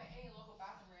can't stop at any local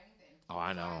bathroom or anything. Oh,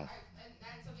 I know. And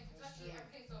Southern Kentucky,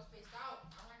 everything's so spaced out.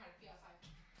 I learned how to pee outside.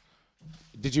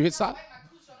 Did you hit stop? Wipe my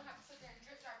cooch, so I don't have to sit there and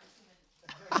drip dry for 2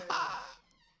 minutes.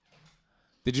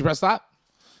 Did you press stop?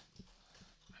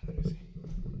 Let me see. Did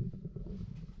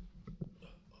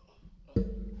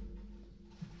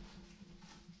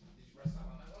you press stop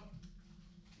on that one?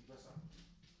 You press stop?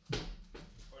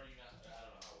 Or do you not? I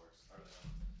don't know how it works. I really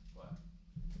don't. But.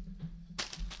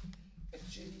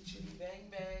 Chitty chitty bang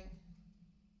bang.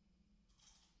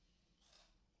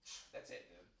 That's it,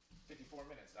 dude. 54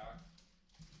 minutes, dog.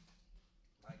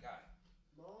 My guy.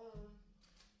 Mom.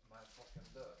 My fucking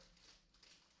dude.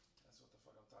 That's what the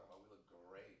fuck I'm talking about. We look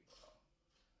great, bro.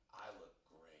 I look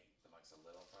great. The mic's a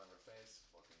little in front of her face.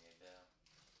 Fucking it down.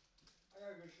 I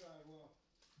got a good shot as well.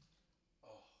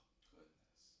 Oh,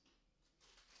 goodness.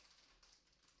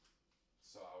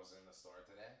 So I was in the store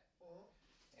today,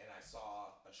 and I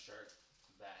saw a shirt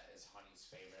that is Honey's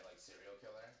favorite, like, serial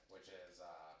killer, which is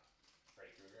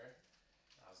Freddy Krueger.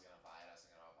 And I was gonna buy it. I was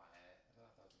thinking about buying it, and then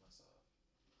I thought to myself,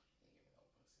 "They give me no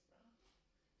pussy, bro."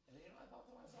 And then you know, I thought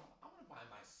to myself, I'm gonna buy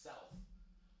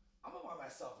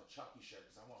myself a Chucky shirt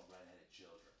because I want redheaded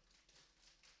children.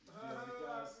 You feel me,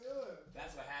 guys?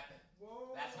 That's what happened.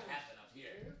 Whoa. That's what happened up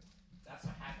here. That's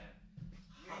what happened.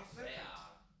 You ain't sipping.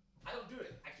 I don't do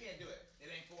it. I can't do it. It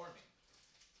ain't for me.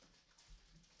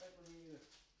 Like for me either.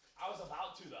 I was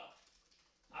about to, though.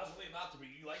 I was really about to, but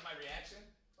you like my reaction?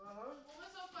 Well,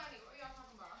 what's so funny? What y'all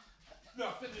talking about?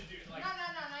 No, finna do it. Like, No.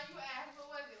 You asked. What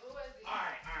was it? all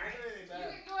right. You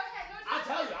can go ahead. No, I'll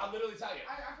tell you. I'll literally tell you.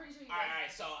 I'm pretty sure you All did.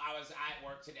 right. So I was at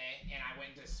work today, and I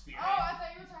went to Spirit. Oh, I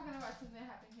thought you were talking about something that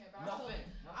happened here. But Nothing.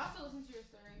 I'll still listen to your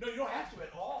story. No, you don't have to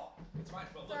at all. It's fine.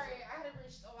 But listen. Sorry, I had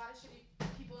reached a lot of shitty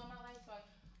people in my life. So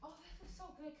oh, that looks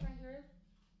so good. Can I hear it?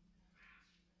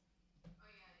 Oh,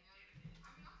 yeah.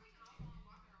 I mean, I'm taking off while I'm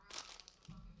walking around on the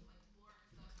fucking, like, floor and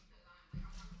stuff because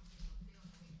I'm walking with some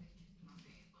sales face that you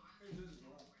see my face.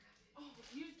 So oh,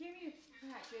 you just gave me a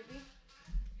hat, baby.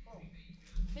 Oh.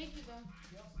 Thank you, though.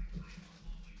 Yep.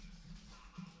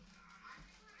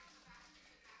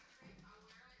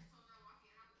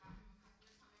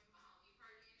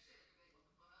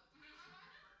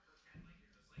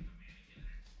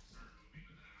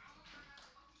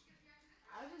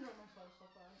 I just know myself so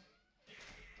far.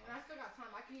 And I still got time.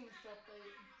 I can even show up late.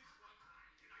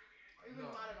 Or even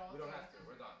not at all. We don't have to.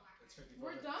 We're done. It's 54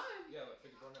 We're minutes. done? Yeah, look,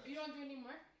 54 minutes. You don't do any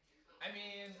more? I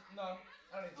mean, no.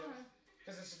 I don't need to. Okay.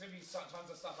 Because there's going to be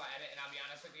tons of stuff I edit, and I'll be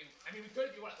honest with you. I mean, we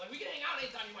could if you want. Like, we can hang out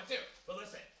anytime you want to. But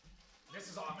listen, this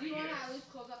is all I'm Do you going to want to at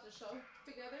least close out the show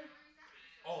together?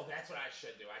 Oh, that's what I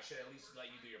should do. I should at least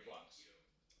let you do your plugs.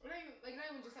 Not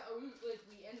even just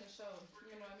we end the show.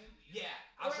 You know what I mean? Yeah,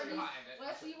 I'll show you how I end it.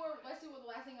 Let's see what the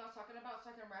last thing I was talking about,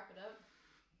 so I can wrap it up,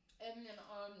 and then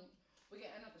we can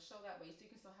end up the show that way, so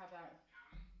you can still have that.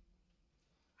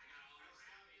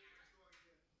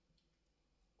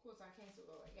 Cool, so I can still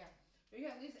go like But you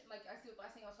can at least I see the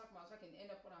last thing I was talking about, so I can end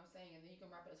up what I'm saying, and then you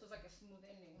can wrap it up. So it's like a smooth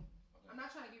ending. Okay. I'm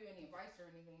not trying to give you any advice or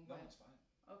anything. No, but it's fine.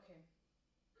 Okay.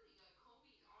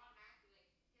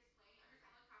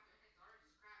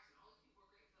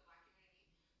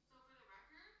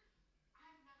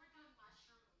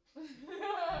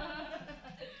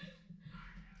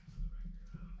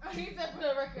 He said for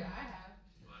the record, I have.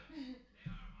 But they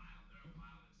are wild. They're a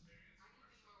wild experience. I can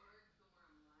think more work the more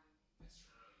I'm alive. That's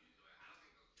true. You do it. I don't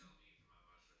think they'll kill me for my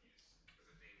mushroom use.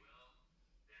 Because if they will,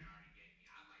 they're already getting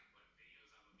me. I'm like putting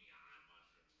videos up of me on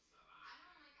mushrooms and stuff.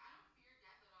 I don't fear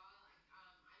death at all.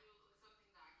 I knew it was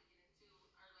something that I could get into or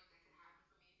that could happen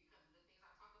for me because of the things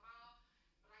I talk about.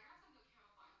 But I got some good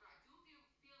camouflage. But I do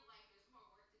feel like there's more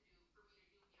work to do for me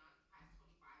to do beyond past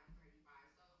 25 and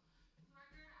 35. So, for the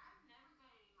record, I've never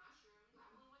done any mushrooms.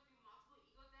 I've only went through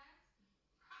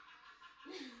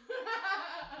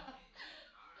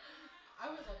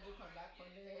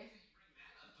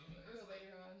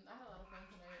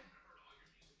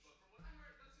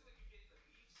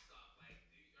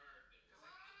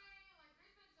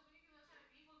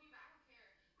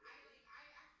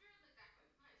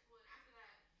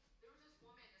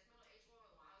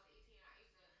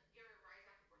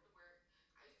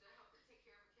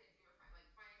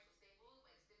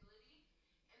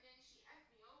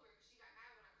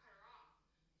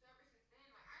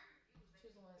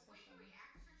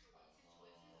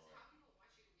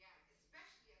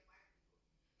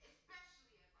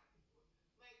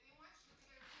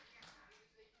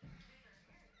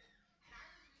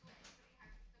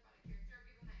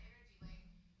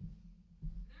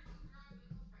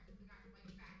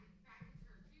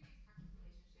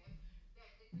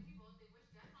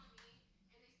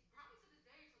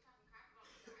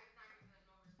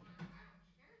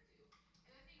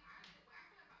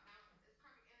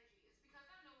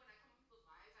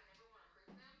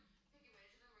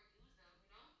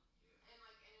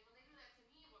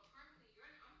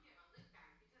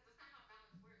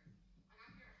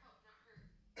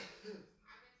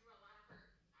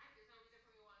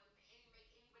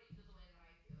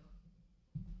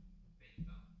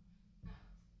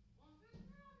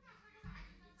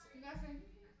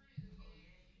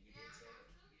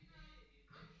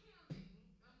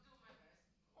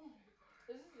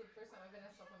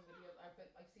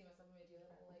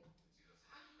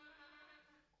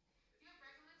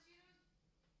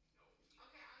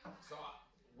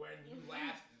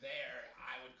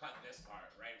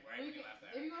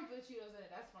Cheetos in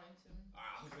it. That's fine too. All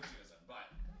right, I'll put Cheetos in,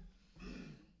 but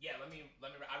yeah, let me.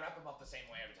 I wrap them up the same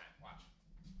way every time. Watch.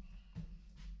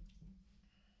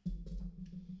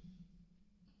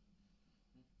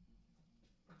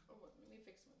 Oh, let me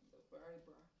fix my look. We're already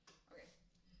bra. Okay.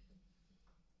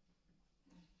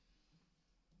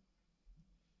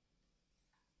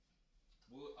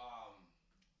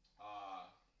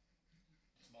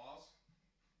 Smalls.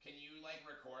 Can you like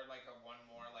record like a one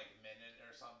more like minute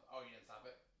or something? Oh, you didn't stop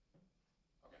it.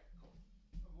 Okay, cool.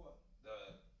 Of what? The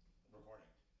recording.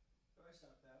 I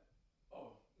stopped that.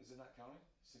 Oh, is it not counting?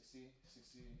 60,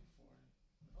 60, 40.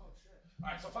 Oh shit.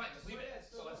 All right, so fine, just leave Yeah, it. it's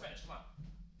So still let's on. finish. Come on.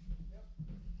 Yep.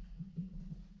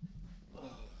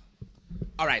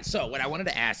 All right, so what I wanted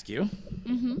to ask you,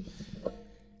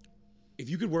 if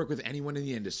you could work with anyone in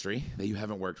the industry that you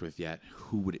haven't worked with yet,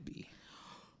 who would it be?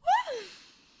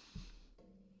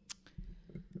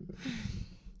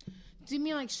 Do you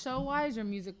mean like show wise or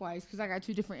music wise? Because I got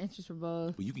two different interests for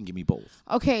both. Well, you can give me both.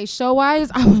 Okay, show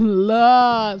wise, I would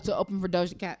love to open for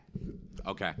Doja Cat.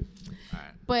 Okay. All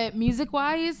right. But music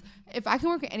wise, if I can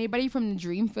work with anybody from the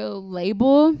Dreamfield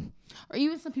label, or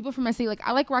even some people from my city, like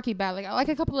I like Rocky Bad. Like I like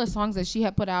a couple of songs that she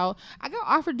had put out. I got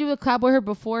offered to do a collab with her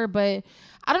before, but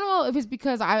I don't know if it's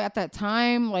because at that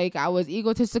time, like I was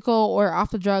egotistical or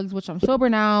off the drugs, which I'm sober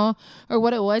now, or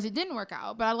what it was. It didn't work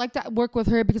out. But I like to work with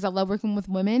her because I love working with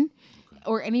women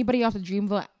or anybody off the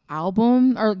Dreamville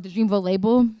album or the Dreamville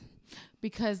label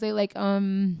because they like, I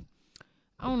don't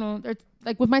know, they're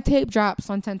like with my tape drops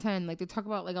on 1010, like they talk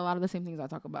about like a lot of the same things I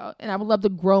talk about. And I would love to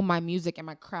grow my music and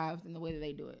my craft in the way that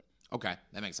they do it. Okay,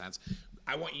 that makes sense.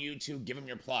 I want you to give them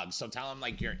your plugs. So tell them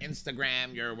like your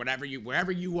Instagram, your whatever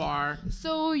wherever you are.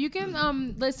 So you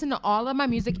can listen to all of my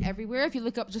music everywhere. If you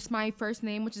look up just my first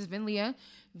name, which is Vinlea,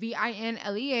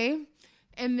 Vinlea.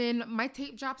 And then my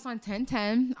tape drops on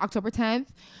 10/10, October 10th.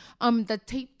 The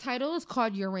tape title is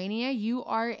called Urania,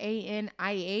 Urania,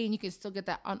 and you can still get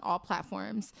that on all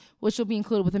platforms, which will be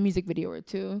included with a music video or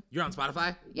two. You're on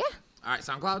Spotify? Yeah. All right,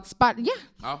 SoundCloud? Yeah.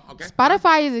 Oh, okay.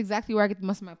 Spotify is exactly where I get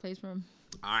most of my plays from.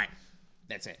 All right,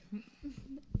 that's it.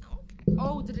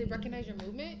 Oh, did it recognize your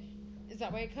movement? Is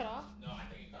that why it cut off? No, I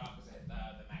think it cut off because it hit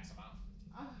the max amount.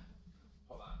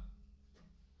 Hold on.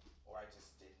 Or I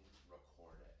just didn't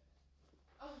record it.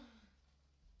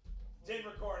 Didn't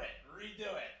record it.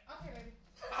 Redo it. Okay, baby.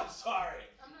 I'm sorry.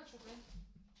 I'm not tripping.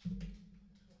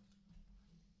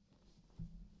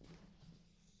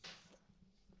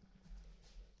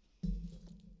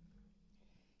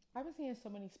 I've been seeing so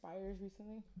many spiders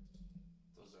recently.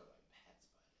 Those are like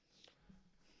pets,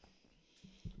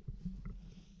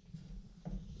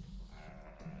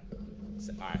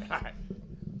 but. All right.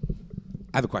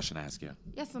 I have a question to ask you.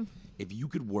 Yes, If you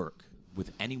could work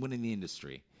with anyone in the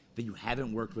industry that you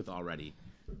haven't worked with already,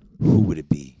 who would it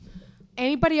be?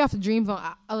 Anybody off the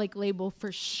Dreamville like label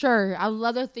for sure. I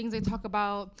love the things they talk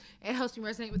about. It helps me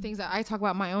resonate with things that I talk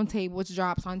about in my own tape, which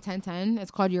drops on 1010. It's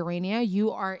called Urania,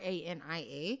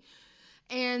 Urania.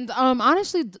 And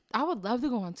honestly, I would love to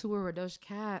go on tour with Doja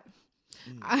Cat.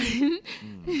 Doja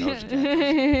Cat.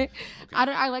 Okay.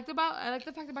 I like the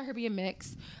fact about her being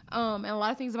mixed, and a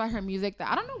lot of things about her music that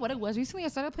I don't know what it was. Recently, I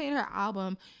started playing her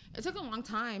album. It took a long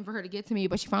time for her to get to me,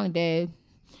 but she finally did.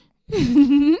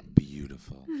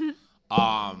 Beautiful.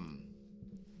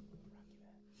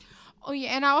 Oh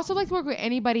yeah, and I also like to work with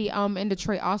anybody in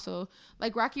Detroit also.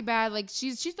 Like Rocky Bad, like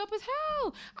she's dope as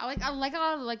hell. I like a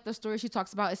lot of like the stories she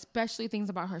talks about, especially things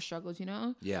about her struggles, you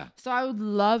know? Yeah. So I would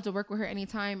love to work with her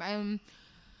anytime.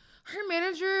 Her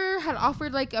manager had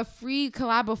offered like a free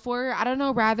collab before. I don't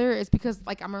know, rather it's because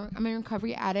like I'm a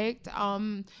recovery addict.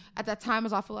 At that time I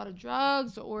was off a lot of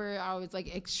drugs or I was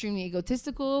like extremely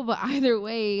egotistical. But either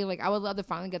way, like I would love to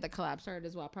finally get the collab started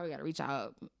as well. I probably gotta reach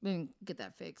out and get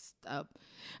that fixed up.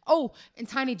 Oh, and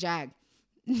Tiny Jag.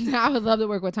 I would love to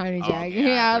work with Tiny Jag.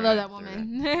 Okay, I love that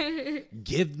woman.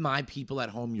 Give my people at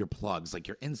home your plugs, like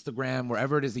your Instagram,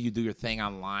 wherever it is that you do your thing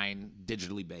online,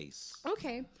 digitally based.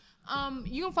 Okay.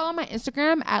 You can follow my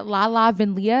Instagram at Lala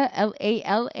Vinlea,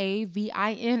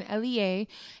 LalaVinlea.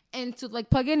 And to like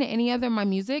plug in any other of my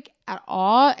music at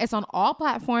all, it's on all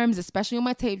platforms, especially on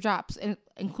my tape drops, and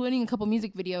including a couple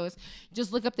music videos.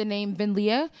 Just look up the name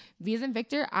Vinlea, V as in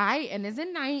Victor, I, and as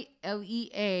in night,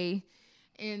 Lea.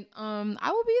 And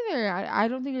I will be there. I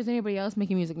don't think there's anybody else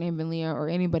making music named Vinlea or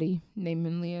anybody named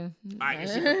Vinlea. All right, you're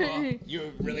super cool.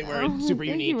 You really were super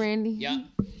Thank unique. you, Randy. Yeah.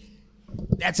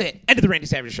 That's it. End of the Randy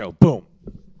Savage Show. Boom.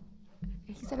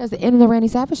 He said it was the end of the Randy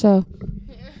Savage Show. That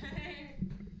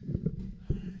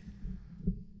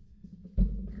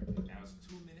was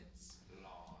 2 minutes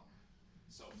long.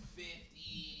 So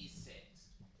 56,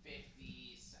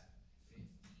 57, 58.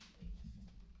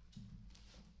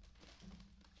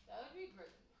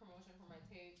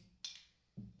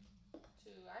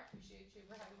 appreciate you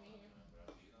for having me here.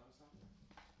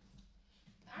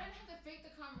 I didn't have to fake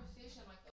the conversation like